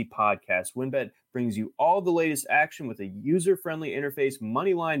Fantasy Podcast. WynnBET brings you all the latest action with a user-friendly interface,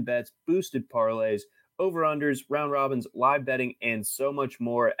 moneyline bets, boosted parlays, over-unders, round robins, live betting, and so much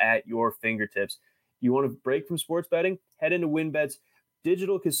more at your fingertips. You want to break from sports betting? Head into WynnBET's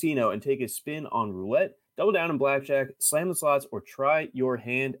digital casino and take a spin on roulette, double down on blackjack, slam the slots, or try your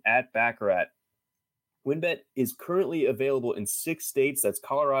hand at Baccarat. WynnBET is currently available in 6 states. That's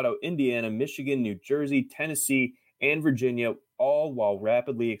Colorado, Indiana, Michigan, New Jersey, Tennessee, and Virginia, all while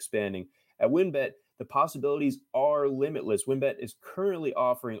rapidly expanding. At WynnBET, the possibilities are limitless. WynnBET is currently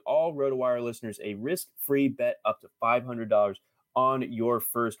offering all RotoWire listeners a risk-free bet up to $500 on your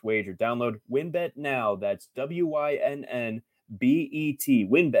first wager. Download WynnBET now. That's WYNNBET.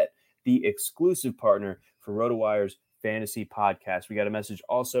 WynnBET, the exclusive partner for RotoWire's Fantasy Podcast. We got a message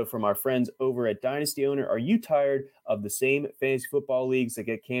also from our friends over at Dynasty Owner. Are you tired of the same fantasy football leagues that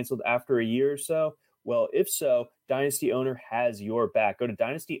get canceled after a year or so? Well, if so, Dynasty Owner has your back. Go to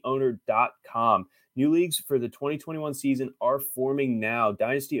dynastyowner.com. New leagues for the 2021 season are forming now.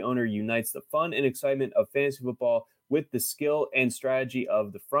 Dynasty Owner unites the fun and excitement of fantasy football with the skill and strategy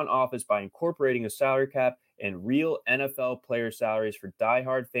of the front office by incorporating a salary cap and real NFL player salaries for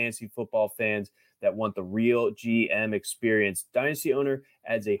diehard fantasy football fans that want the real GM experience. Dynasty Owner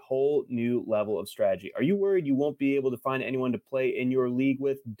adds a whole new level of strategy. Are you worried you won't be able to find anyone to play in your league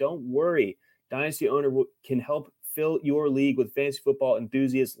with? Don't worry. Dynasty Owner can help fill your league with fantasy football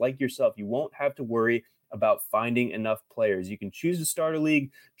enthusiasts like yourself. You won't have to worry about finding enough players. You can choose to start a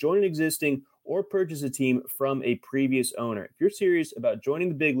league, join an existing, or purchase a team from a previous owner. If you're serious about joining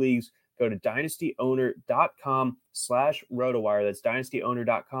the big leagues, go to dynastyowner.com/RotoWire. That's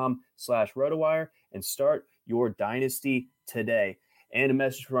dynastyowner.com/RotoWire and start your dynasty today. And a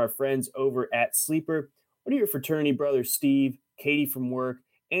message from our friends over at Sleeper. What do your fraternity brothers, Steve, Katie from work,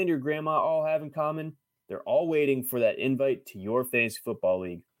 and your grandma all have in common? They're all waiting for that invite to your fantasy football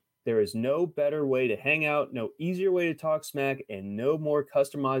league. There is no better way to hang out, no easier way to talk smack, and no more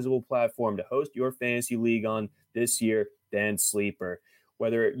customizable platform to host your fantasy league on this year than Sleeper.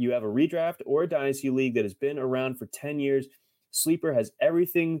 Whether you have a redraft or a dynasty league that has been around for 10 years, Sleeper has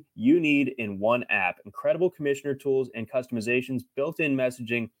everything you need in one app. Incredible commissioner tools and customizations, built-in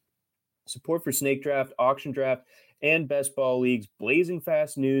messaging, support for snake draft, auction draft, and best ball leagues, blazing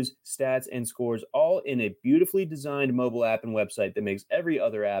fast news, stats, and scores, all in a beautifully designed mobile app and website that makes every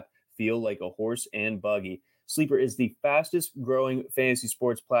other app feel like a horse and buggy. Sleeper is the fastest growing fantasy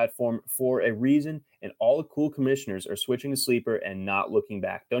sports platform for a reason, and all the cool commissioners are switching to Sleeper and not looking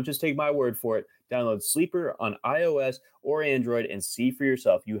back. Don't just take my word for it. Download Sleeper on iOS or Android and see for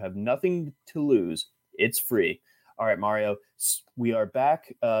yourself. You have nothing to lose. It's free. All right, Mario, we are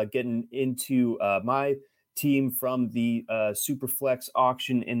back getting into my team from the Superflex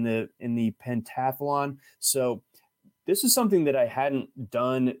auction in the pentathlon. So this is something that I hadn't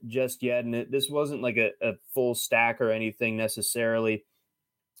done just yet, and this wasn't like a full stack or anything necessarily,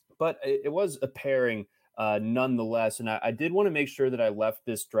 but it was a pairing nonetheless. And I did want to make sure that I left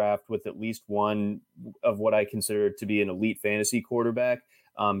this draft with at least one of what I consider to be an elite fantasy quarterback.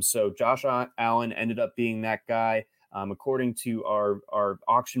 So Josh Allen ended up being that guy. According to our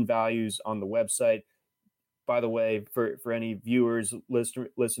auction values on the website. By the way, for any viewers,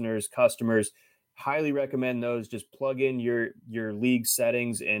 listeners, customers, highly recommend those. Just plug in your league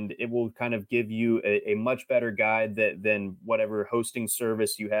settings and it will kind of give you a much better guide than whatever hosting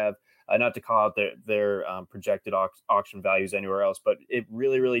service you have. Not to call out their projected auction values anywhere else, but it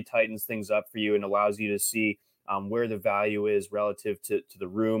really, really tightens things up for you and allows you to see where the value is relative to the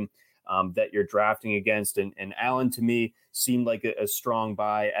room that you're drafting against. And Allen, to me, seemed like a strong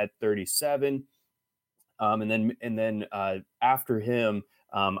buy at 37. And then after him,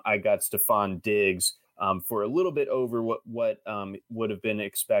 I got Stephon Diggs for a little bit over what would have been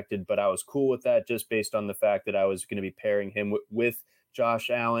expected, but I was cool with that just based on the fact that I was going to be pairing him with Josh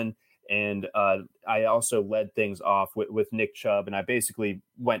Allen. And I also led things off with Nick Chubb, and I basically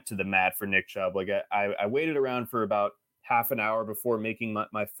went to the mat for Nick Chubb. Like I waited around for about half an hour before making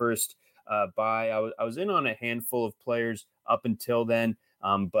my first buy. I was in on a handful of players up until then,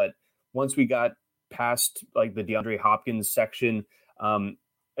 but once we got past like the DeAndre Hopkins section,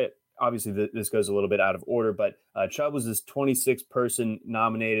 obviously this goes a little bit out of order, but Chubb was this 26th person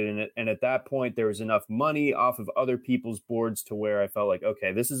nominated, and at that point there was enough money off of other people's boards to where I felt like,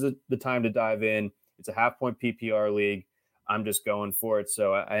 okay, this is the time to dive in. It's a half-point PPR league. I'm just going for it.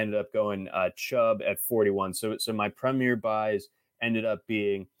 So I ended up going Chubb at 41. So my premier buys ended up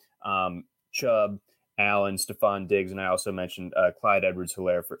being Chubb, Allen, Stephon Diggs, and I also mentioned Clyde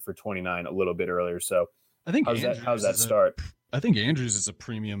Edwards-Helaire for 29 a little bit earlier. So I think how's that start? I think Andrews is a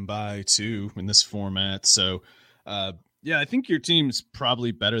premium buy too in this format. So yeah, I think your team's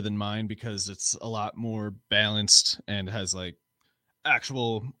probably better than mine because it's a lot more balanced and has like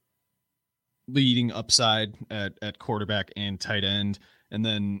actual leading upside at quarterback and tight end, and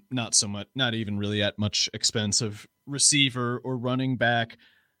then not even really at much expense of receiver or running back.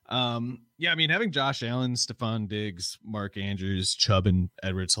 Yeah, I mean, having Josh Allen, Stephon Diggs, Mark Andrews, Chubb, and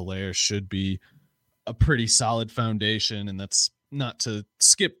Edwards-Helaire should be a pretty solid foundation, and that's not to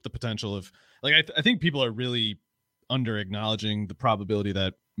skip the potential of, like, I think people are really under acknowledging the probability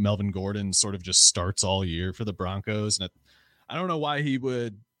that Melvin Gordon sort of just starts all year for the Broncos. And I don't know why he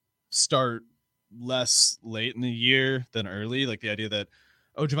would start less late in the year than early. Like the idea that,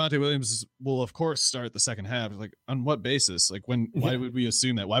 oh, Javonte Williams will of course start the second half. Like, on what basis? Like, why would we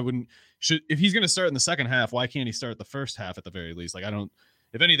assume that? Why wouldn't, if he's going to start in the second half, why can't he start the first half at the very least? Like,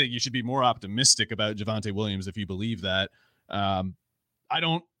 if anything, you should be more optimistic about Javonte Williams if you believe that. I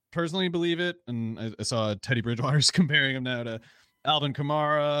don't personally believe it. And I saw Teddy Bridgewater's comparing him now to Alvin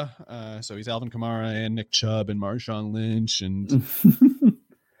Kamara. So he's Alvin Kamara and Nick Chubb and Marshawn Lynch and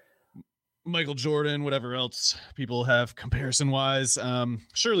Michael Jordan, whatever else people have comparison wise.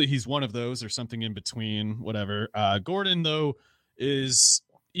 Surely he's one of those or something in between, whatever. Gordon, though, is,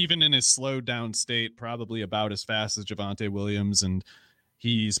 even in his slowed down state, probably about as fast as Javonte Williams. And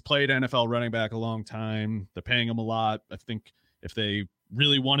he's played NFL running back a long time. They're paying him a lot. I think if they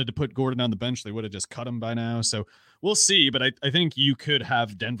really wanted to put Gordon on the bench, they would have just cut him by now. So we'll see. But I think you could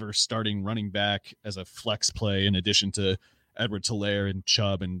have Denver starting running back as a flex play in addition to Edwards-Helaire and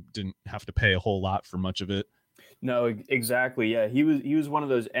Chubb, and didn't have to pay a whole lot for much of it. No, exactly. Yeah, he was one of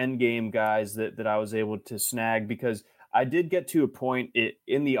those end game guys that I was able to snag, because I did get to a point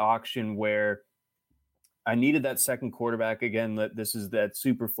in the auction where I needed that second quarterback. Again, this is that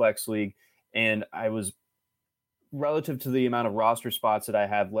super flex league, and I was, relative to the amount of roster spots that I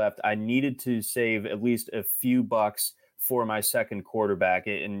have left, I needed to save at least a few bucks for my second quarterback.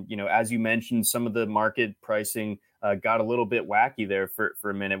 And, as you mentioned, some of the market pricing got a little bit wacky there for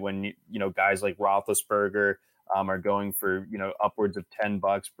a minute when, guys like Roethlisberger are going for, upwards of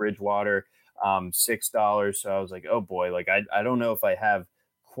 $10, Bridgewater, $6. So I was like, oh boy, like I don't know if I have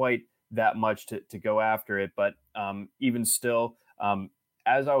quite that much to go after it. But even still,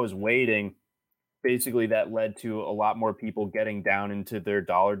 as I was waiting, basically that led to a lot more people getting down into their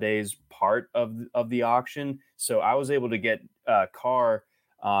dollar days part of the auction. So I was able to get Carr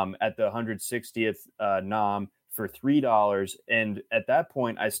at the 160th nom for $3. And at that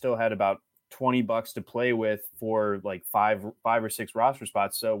point, I still had about $20 to play with for like five or six roster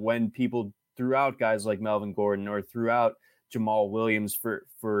spots. So when people threw out guys like Melvin Gordon or threw out Jamal Williams for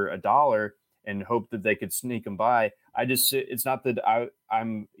 $1 and hoped that they could sneak them by, it's not that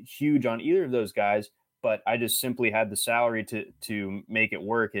I'm huge on either of those guys, but I just simply had the salary to make it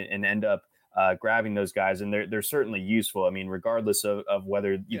work and end up grabbing those guys. And they're certainly useful. I mean, regardless of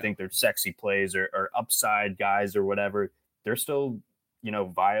whether you think they're sexy plays or upside guys or whatever, they're still,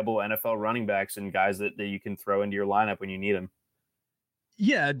 viable NFL running backs and guys that you can throw into your lineup when you need them.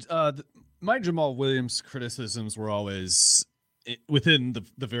 Yeah. My Jamal Williams criticisms were always within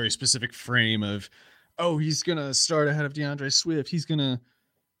the very specific frame of, oh, he's going to start ahead of DeAndre Swift. He's going to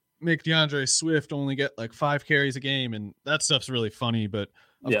make DeAndre Swift only get like 5 carries a game. And that stuff's really funny. But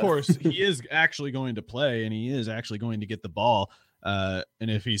of course, he is actually going to play and he is actually going to get the ball. And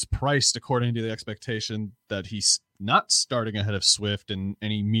if he's priced according to the expectation that he's not starting ahead of Swift in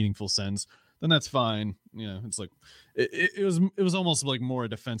any meaningful sense, then that's fine. It's like it was almost like more a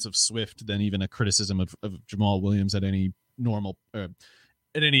defense of Swift than even a criticism of Jamal Williams at any normal at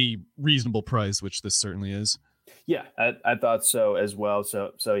any reasonable price, which this certainly is. Yeah, I thought so as well.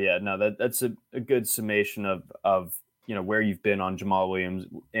 So yeah, no, that's a good summation of where you've been on Jamal Williams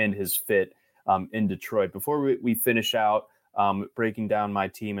and his fit in Detroit. Before we finish out breaking down my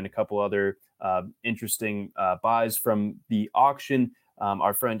team and a couple other interesting buys from the auction,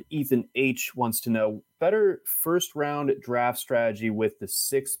 our friend Ethan H wants to know better first round draft strategy with the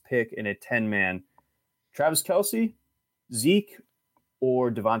 6th pick in a 10-man. Travis Kelce, Zeke,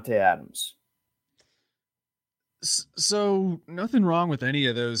 or Devontae Adams? So nothing wrong with any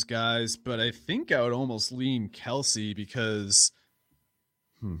of those guys, but I think I would almost lean Kelce because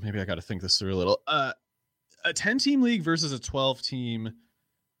maybe I got to think this through a little. A 10-team league versus a 12-team,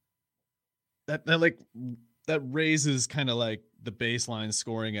 that raises kind of like the baseline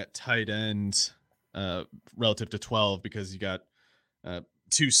scoring at tight end relative to 12, because you got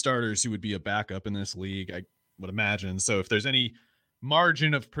 2 starters who would be a backup in this league, I would imagine. So if there's any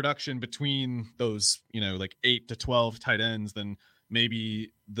margin of production between those, like 8 to 12 tight ends, then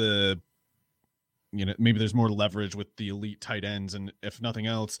maybe maybe there's more leverage with the elite tight ends. And if nothing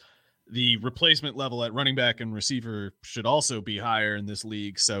else, the replacement level at running back and receiver should also be higher in this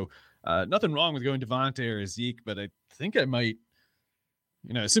league. So nothing wrong with going Devontae or Zeke, but I think I might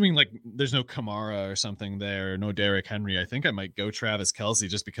assuming like there's no Kamara or something there, no Derrick Henry, I think I might go Travis Kelce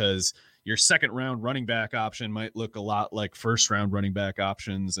just because your second round running back option might look a lot like first round running back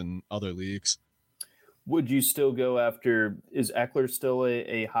options in other leagues. Would you still go after, is Eckler still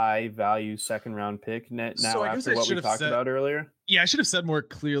a high value second round pick now after what we talked about earlier? Yeah, I should have said more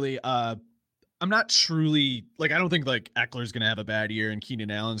clearly. I'm not truly like, I don't think like Eckler's going to have a bad year and Keenan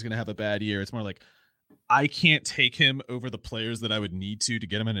Allen's going to have a bad year. It's more like I can't take him over the players that I would need to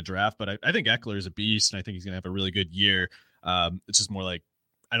get him in a draft, but I think Eckler is a beast and I think he's going to have a really good year. It's just more like,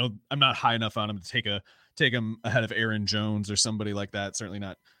 I'm not high enough on him to take him ahead of Aaron Jones or somebody like that. Certainly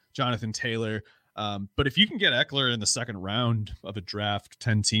not Jonathan Taylor. But if you can get Eckler in the second round of a draft,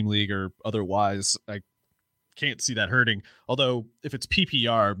 10-team league or otherwise, I can't see that hurting. Although if it's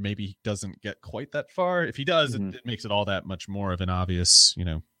PPR, maybe he doesn't get quite that far. If he does, it makes it all that much more of an obvious,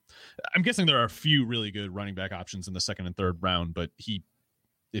 I'm guessing there are a few really good running back options in the second and third round, but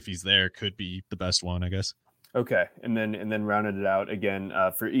if he's there, could be the best one, I guess. Okay. And then rounded it out again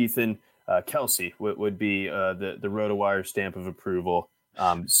for Ethan, Kelce would be the RotoWire stamp of approval.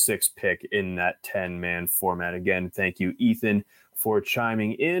 6th pick in that 10-man format. Again, thank you, Ethan, for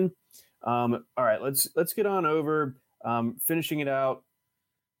chiming in. All right, let's get on over finishing it out.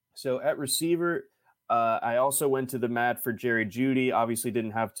 So at receiver, I also went to the mat for Jerry Jeudy. Obviously,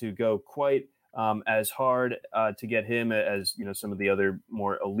 didn't have to go quite as hard to get him as some of the other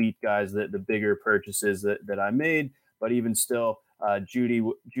more elite guys, the bigger purchases that I made. But even still, Jeudy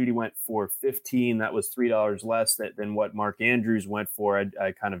went for $15. That was $3 less than what Mark Andrews went for.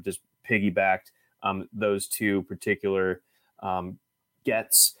 I kind of just piggybacked those two particular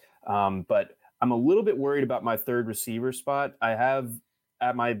gets. But I'm a little bit worried about my third receiver spot. I have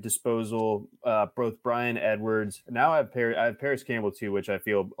at my disposal both Bryan Edwards. Now I have Paris Campbell too, which I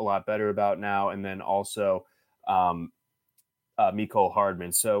feel a lot better about now. And then also Mecole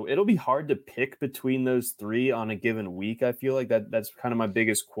Hardman. So it'll be hard to pick between those three on a given week. I feel like that's kind of my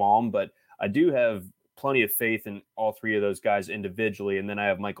biggest qualm, but I do have plenty of faith in all three of those guys individually. And then I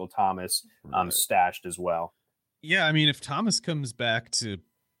have Michael Thomas stashed as well. Yeah. I mean, if Thomas comes back to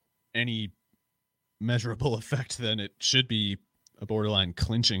any measurable effect, then it should be a borderline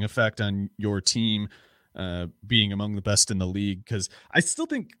clinching effect on your team being among the best in the league, because I still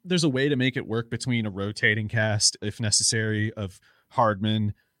think there's a way to make it work between a rotating cast, if necessary, of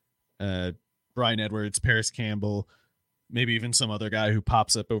Hardman, Bryan Edwards, Paris Campbell, maybe even some other guy who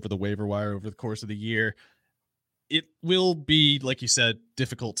pops up over the waiver wire over the course of the year. It will be, like you said,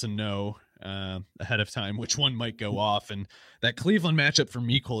 difficult to know ahead of time which one might go off, and that Cleveland matchup for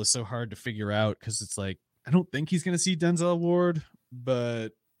Mecole is so hard to figure out because it's like, I don't think he's going to see Denzel Ward, but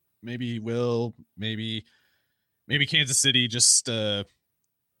maybe he will. Maybe Kansas City just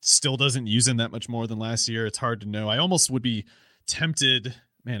still doesn't use him that much more than last year. It's hard to know. I almost would be tempted.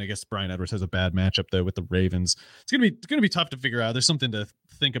 Man, I guess Bryan Edwards has a bad matchup though with the Ravens. It's gonna be tough to figure out. There's something to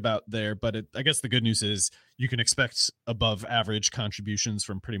think about there, but I guess the good news is you can expect above average contributions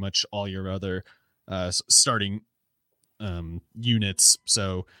from pretty much all your other starting units.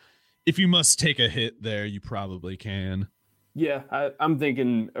 So if you must take a hit there, you probably can. Yeah, I'm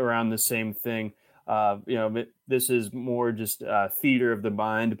thinking around the same thing. This is more just theater of the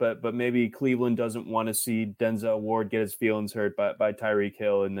mind, but maybe Cleveland doesn't want to see Denzel Ward get his feelings hurt by Tyreek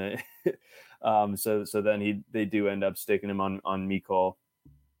Hill, and so then they do end up sticking him on Mecole.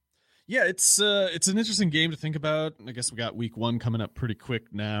 Yeah, it's an interesting game to think about. I guess we got week 1 coming up pretty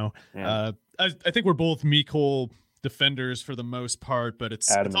quick now. Yeah. I think we're both Mecole defenders for the most part, but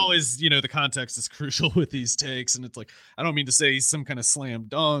it's always, the context is crucial with these takes, and it's like, I don't mean to say he's some kind of slam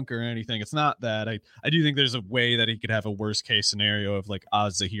dunk or anything. It's not that. I do think there's a way that he could have a worst case scenario of like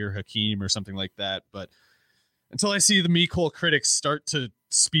Zahir Hakeem or something like that, but until I see the Mecole critics start to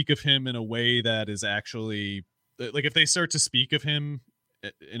speak of him in a way that is actually like, if they start to speak of him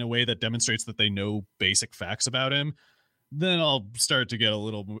in a way that demonstrates that they know basic facts about him, then I'll start to get a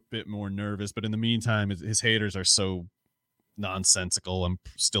little bit more nervous. But in the meantime, his haters are so nonsensical. I'm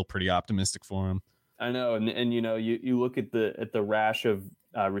still pretty optimistic for him. I know. And you look at the rash of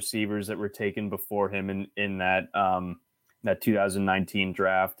receivers that were taken before him in that 2019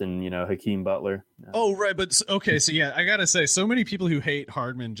 draft, and, Hakeem Butler. Oh, right. But okay. So yeah, I got to say, so many people who hate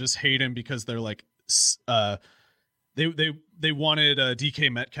Hardman just hate him because they're like, they wanted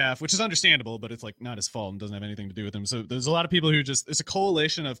DK Metcalf, which is understandable, but it's like not his fault and doesn't have anything to do with him. So there's a lot of people who it's a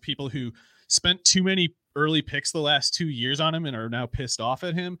coalition of people who spent too many early picks the last 2 years on him and are now pissed off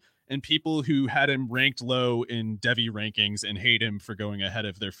at him, and people who had him ranked low in Devy rankings and hate him for going ahead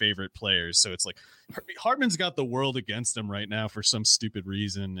of their favorite players. So it's like Hardman's got the world against him right now for some stupid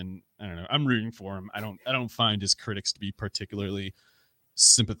reason, and I don't know. I'm rooting for him. I don't find his critics to be particularly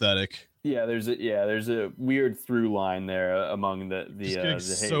sympathetic. Yeah, there's a weird through line there among the Just getting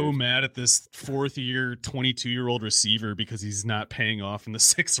so mad at this 4th-year, 22-year-old receiver because he's not paying off in the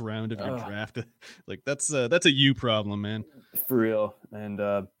 6th round of your draft. Like that's a you problem, man. For real. And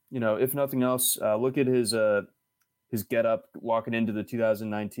if nothing else, look at his get up walking into the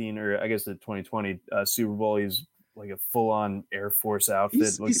 2019 or I guess the 2020 Super Bowl. He's like a full-on Air Force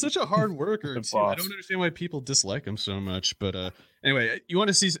outfit. He's such a hard worker too. I don't understand why people dislike him so much. But anyway, you want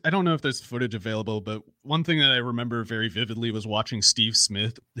to see, I don't know if there's footage available, but one thing that I remember very vividly was watching Steve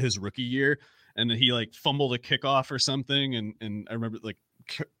Smith his rookie year, and then he like fumbled a kickoff or something, and I remember like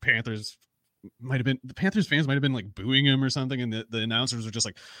the Panthers fans might have been like booing him or something, and the announcers were just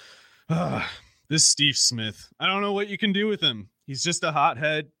like, this Steve Smith, I don't know what you can do with him. He's just a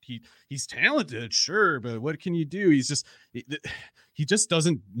hothead. He's talented, sure, but what can you do? He just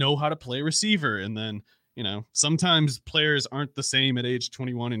doesn't know how to play receiver. And then, sometimes players aren't the same at age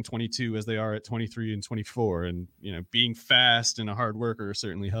 21 and 22 as they are at 23 and 24. And, being fast and a hard worker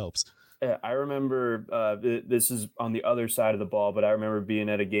certainly helps. Yeah, I remember this is on the other side of the ball, but I remember being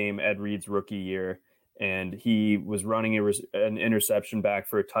at a game Ed Reed's rookie year, and he was running an interception back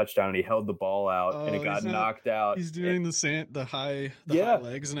for a touchdown, and he held the ball out, and it got knocked out. He's doing the high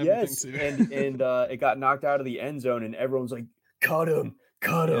legs and everything too. and it got knocked out of the end zone, and everyone's like, cut him.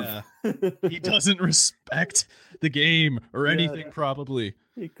 Yeah. He doesn't respect the game or anything, probably.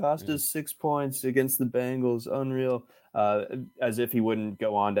 He cost us 6 points against the Bengals. Unreal. As if he wouldn't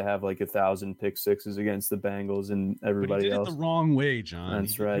go on to have like 1,000 pick sixes against the Bengals and everybody else. He did it the wrong way, John.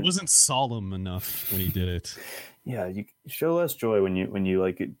 That's right. He wasn't solemn enough when he did it. Yeah, you show less joy when you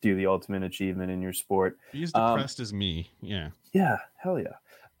like do the ultimate achievement in your sport. Be as depressed as me. Yeah. Yeah, hell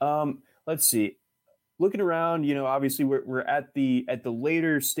yeah. Let's see. Looking around, obviously we're at the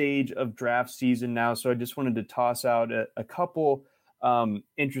later stage of draft season now, so I just wanted to toss out a couple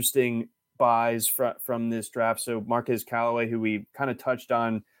interesting buys from this draft. So Marquez Callaway, who we kind of touched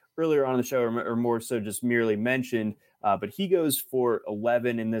on earlier on the show, or more so just merely mentioned, but he goes for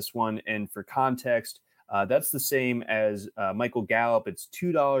 11 in this one. And for context, that's the same as Michael Gallup. It's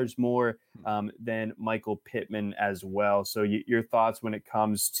 $2 more than Michael Pittman as well. So your thoughts when it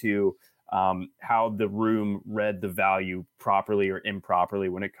comes to how the room read the value properly or improperly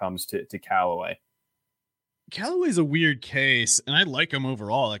when it comes to Callaway? Callaway's a weird case, and I like him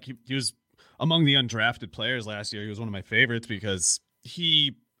overall. Like he was among the undrafted players last year. He was one of my favorites because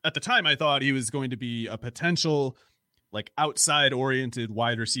at the time, I thought he was going to be a potential like outside oriented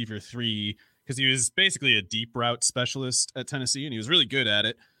wide receiver 3, because he was basically a deep route specialist at Tennessee, and he was really good at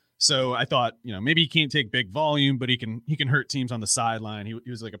it. So I thought, maybe he can't take big volume, but he can hurt teams on the sideline. He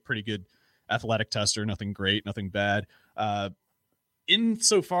was like a pretty good athletic tester, nothing great, nothing bad.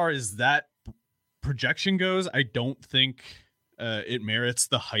 Insofar as that projection goes, I don't think it merits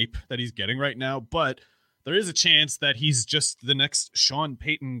the hype that he's getting right now, but there is a chance that he's just the next Sean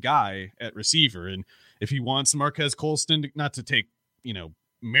Payton guy at receiver. And if he wants Marquez Colston, not to take,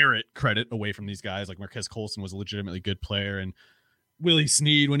 merit credit away from these guys, like Marquez Colston was a legitimately good player, and Willie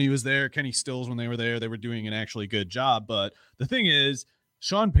Snead when he was there, Kenny Stills when they were there, they were doing an actually good job. But the thing is,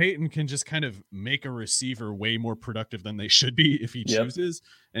 Sean Payton can just kind of make a receiver way more productive than they should be if he chooses.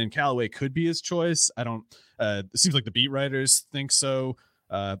 And Callaway could be his choice. It seems like the beat writers think so.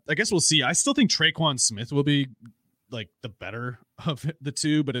 I guess we'll see. I still think Traquan Smith will be like the better of the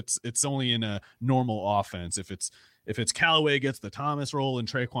two, but it's only in a normal offense. If it's Callaway gets the Thomas role and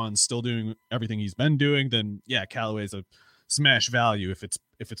Traquan's still doing everything he's been doing, then yeah, Callaway's a smash value. If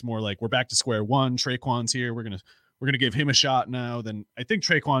it's more like we're back to square one, Traquan's here, we're gonna give him a shot now, then I think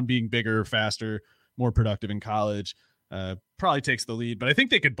Traquan being bigger, faster, more productive in college probably takes the lead. But I think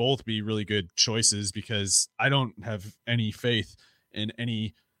they could both be really good choices because I don't have any faith in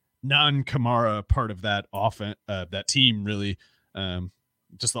any non-Kamara part of that that team really.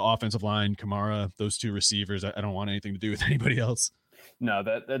 Just the offensive line, Kamara, those two receivers. I don't want anything to do with anybody else. No,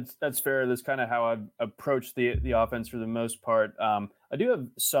 that's fair. That's kind of how I've approached the offense for the most part. I do have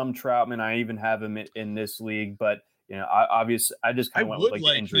some Troutman. I even have him in this league, but obviously I just kind of went with like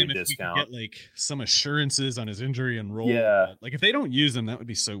the injury discount. We could get like some assurances on his injury and role. Yeah, like if they don't use him, that would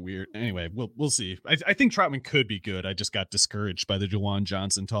be so weird. Anyway, we'll see. I think Troutman could be good. I just got discouraged by the Juwan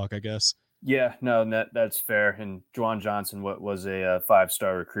Johnson talk, I guess. Yeah, no, that's fair. And Juwan Johnson was a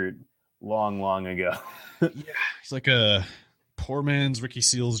 5-star recruit long ago. Yeah, he's like a poor man's Ricky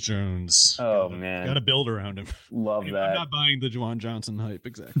Seals-Jones. Oh, man. Got to build around him. Love that. I'm not buying the Juwan Johnson hype,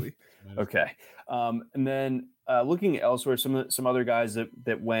 exactly. Okay. And then looking elsewhere, some other guys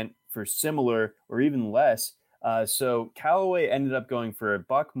that went for similar or even less. So Callaway ended up going for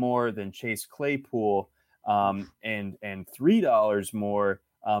 $1 more than Chase Claypool. and $3 more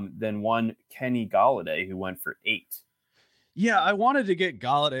than one Kenny Golladay, who went for $8. Yeah, I wanted to get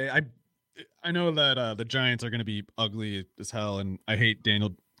Golladay. I know that the Giants are going to be ugly as hell, and I hate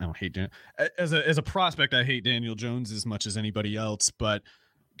Daniel. I don't hate Daniel as a prospect. I hate Daniel Jones as much as anybody else, but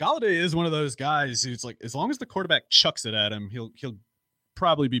Golladay is one of those guys who's like, as long as the quarterback chucks it at him, he'll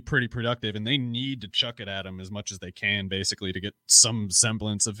probably be pretty productive, and they need to chuck it at him as much as they can, basically, to get some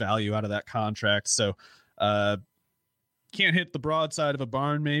semblance of value out of that contract. So, can't hit the broadside of a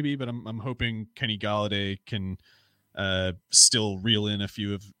barn, maybe, but I'm hoping Kenny Golladay can still reel in a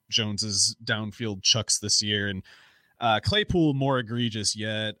few of Jones's downfield chucks this year. And Claypool more egregious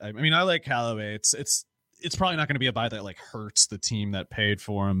yet. I mean, I like Callaway. It's probably not going to be a buy that like hurts the team that paid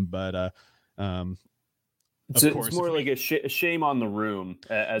for him, but it's more like a shame on the room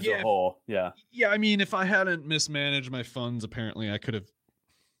as a whole. Yeah. I mean, if I hadn't mismanaged my funds, apparently I could have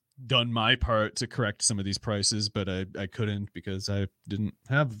done my part to correct some of these prices, but I couldn't because I didn't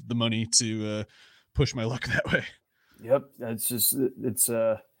have the money to push my luck that way. Yep, it's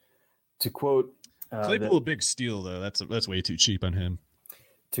to quote Claypool, a big steal though. That's way too cheap on him.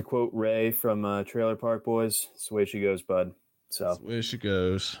 To quote Ray from Trailer Park Boys, "It's the way she goes, bud." So it's the way she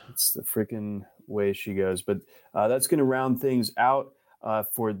goes. It's the freaking way she goes. But that's going to round things out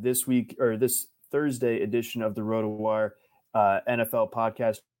for this week or this Thursday edition of the RotoWire NFL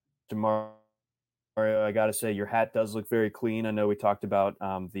podcast. Tomorrow, I got to say your hat does look very clean. I know we talked about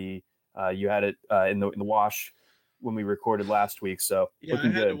you had it in the wash when we recorded last week, so yeah,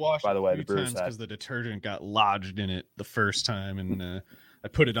 looking I had good. To wash by the way, the Brewers hat because the detergent got lodged in it the first time, and I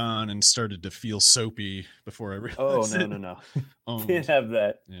put it on and started to feel soapy before I realized. Oh no! Can't have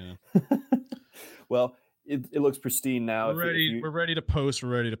that. Yeah. Well, it looks pristine now. We're ready to post. We're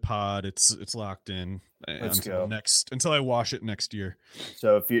ready to pod. It's locked in. Let's go until I wash it next year.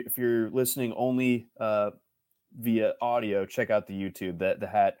 So if you're listening only via audio, check out the YouTube. The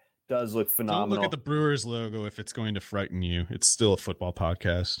hat does look phenomenal. Don't look at the Brewers logo if it's going to frighten you. It's still a football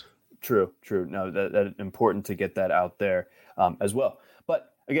podcast. True. No, that important to get that out there as well.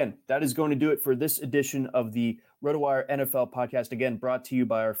 But again, that is going to do it for this edition of the RotoWire NFL podcast. Again, brought to you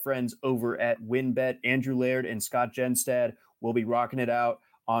by our friends over at WynnBET. Andrew Laird and Scott Genstad will be rocking it out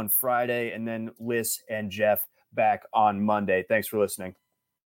on Friday, and then Liz and Jeff back on Monday. Thanks for listening.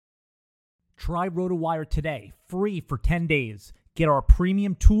 Try RotoWire today, free for 10 days. Get our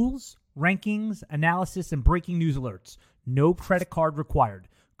premium tools, rankings, analysis, and breaking news alerts. No credit card required.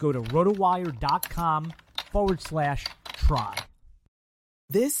 Go to rotowire.com/try.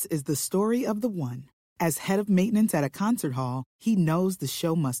 This is the story of the one. As head of maintenance at a concert hall, he knows the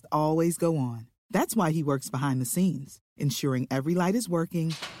show must always go on. That's why he works behind the scenes, ensuring every light is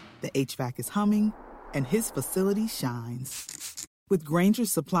working, the HVAC is humming, and his facility shines. With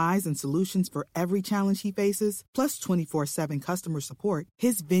Grainger's supplies and solutions for every challenge he faces, plus 24/7 customer support,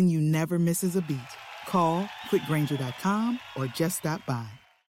 his venue never misses a beat. Call quickgrainger.com or just stop by.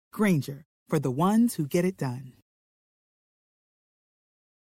 Grainger, for the ones who get it done.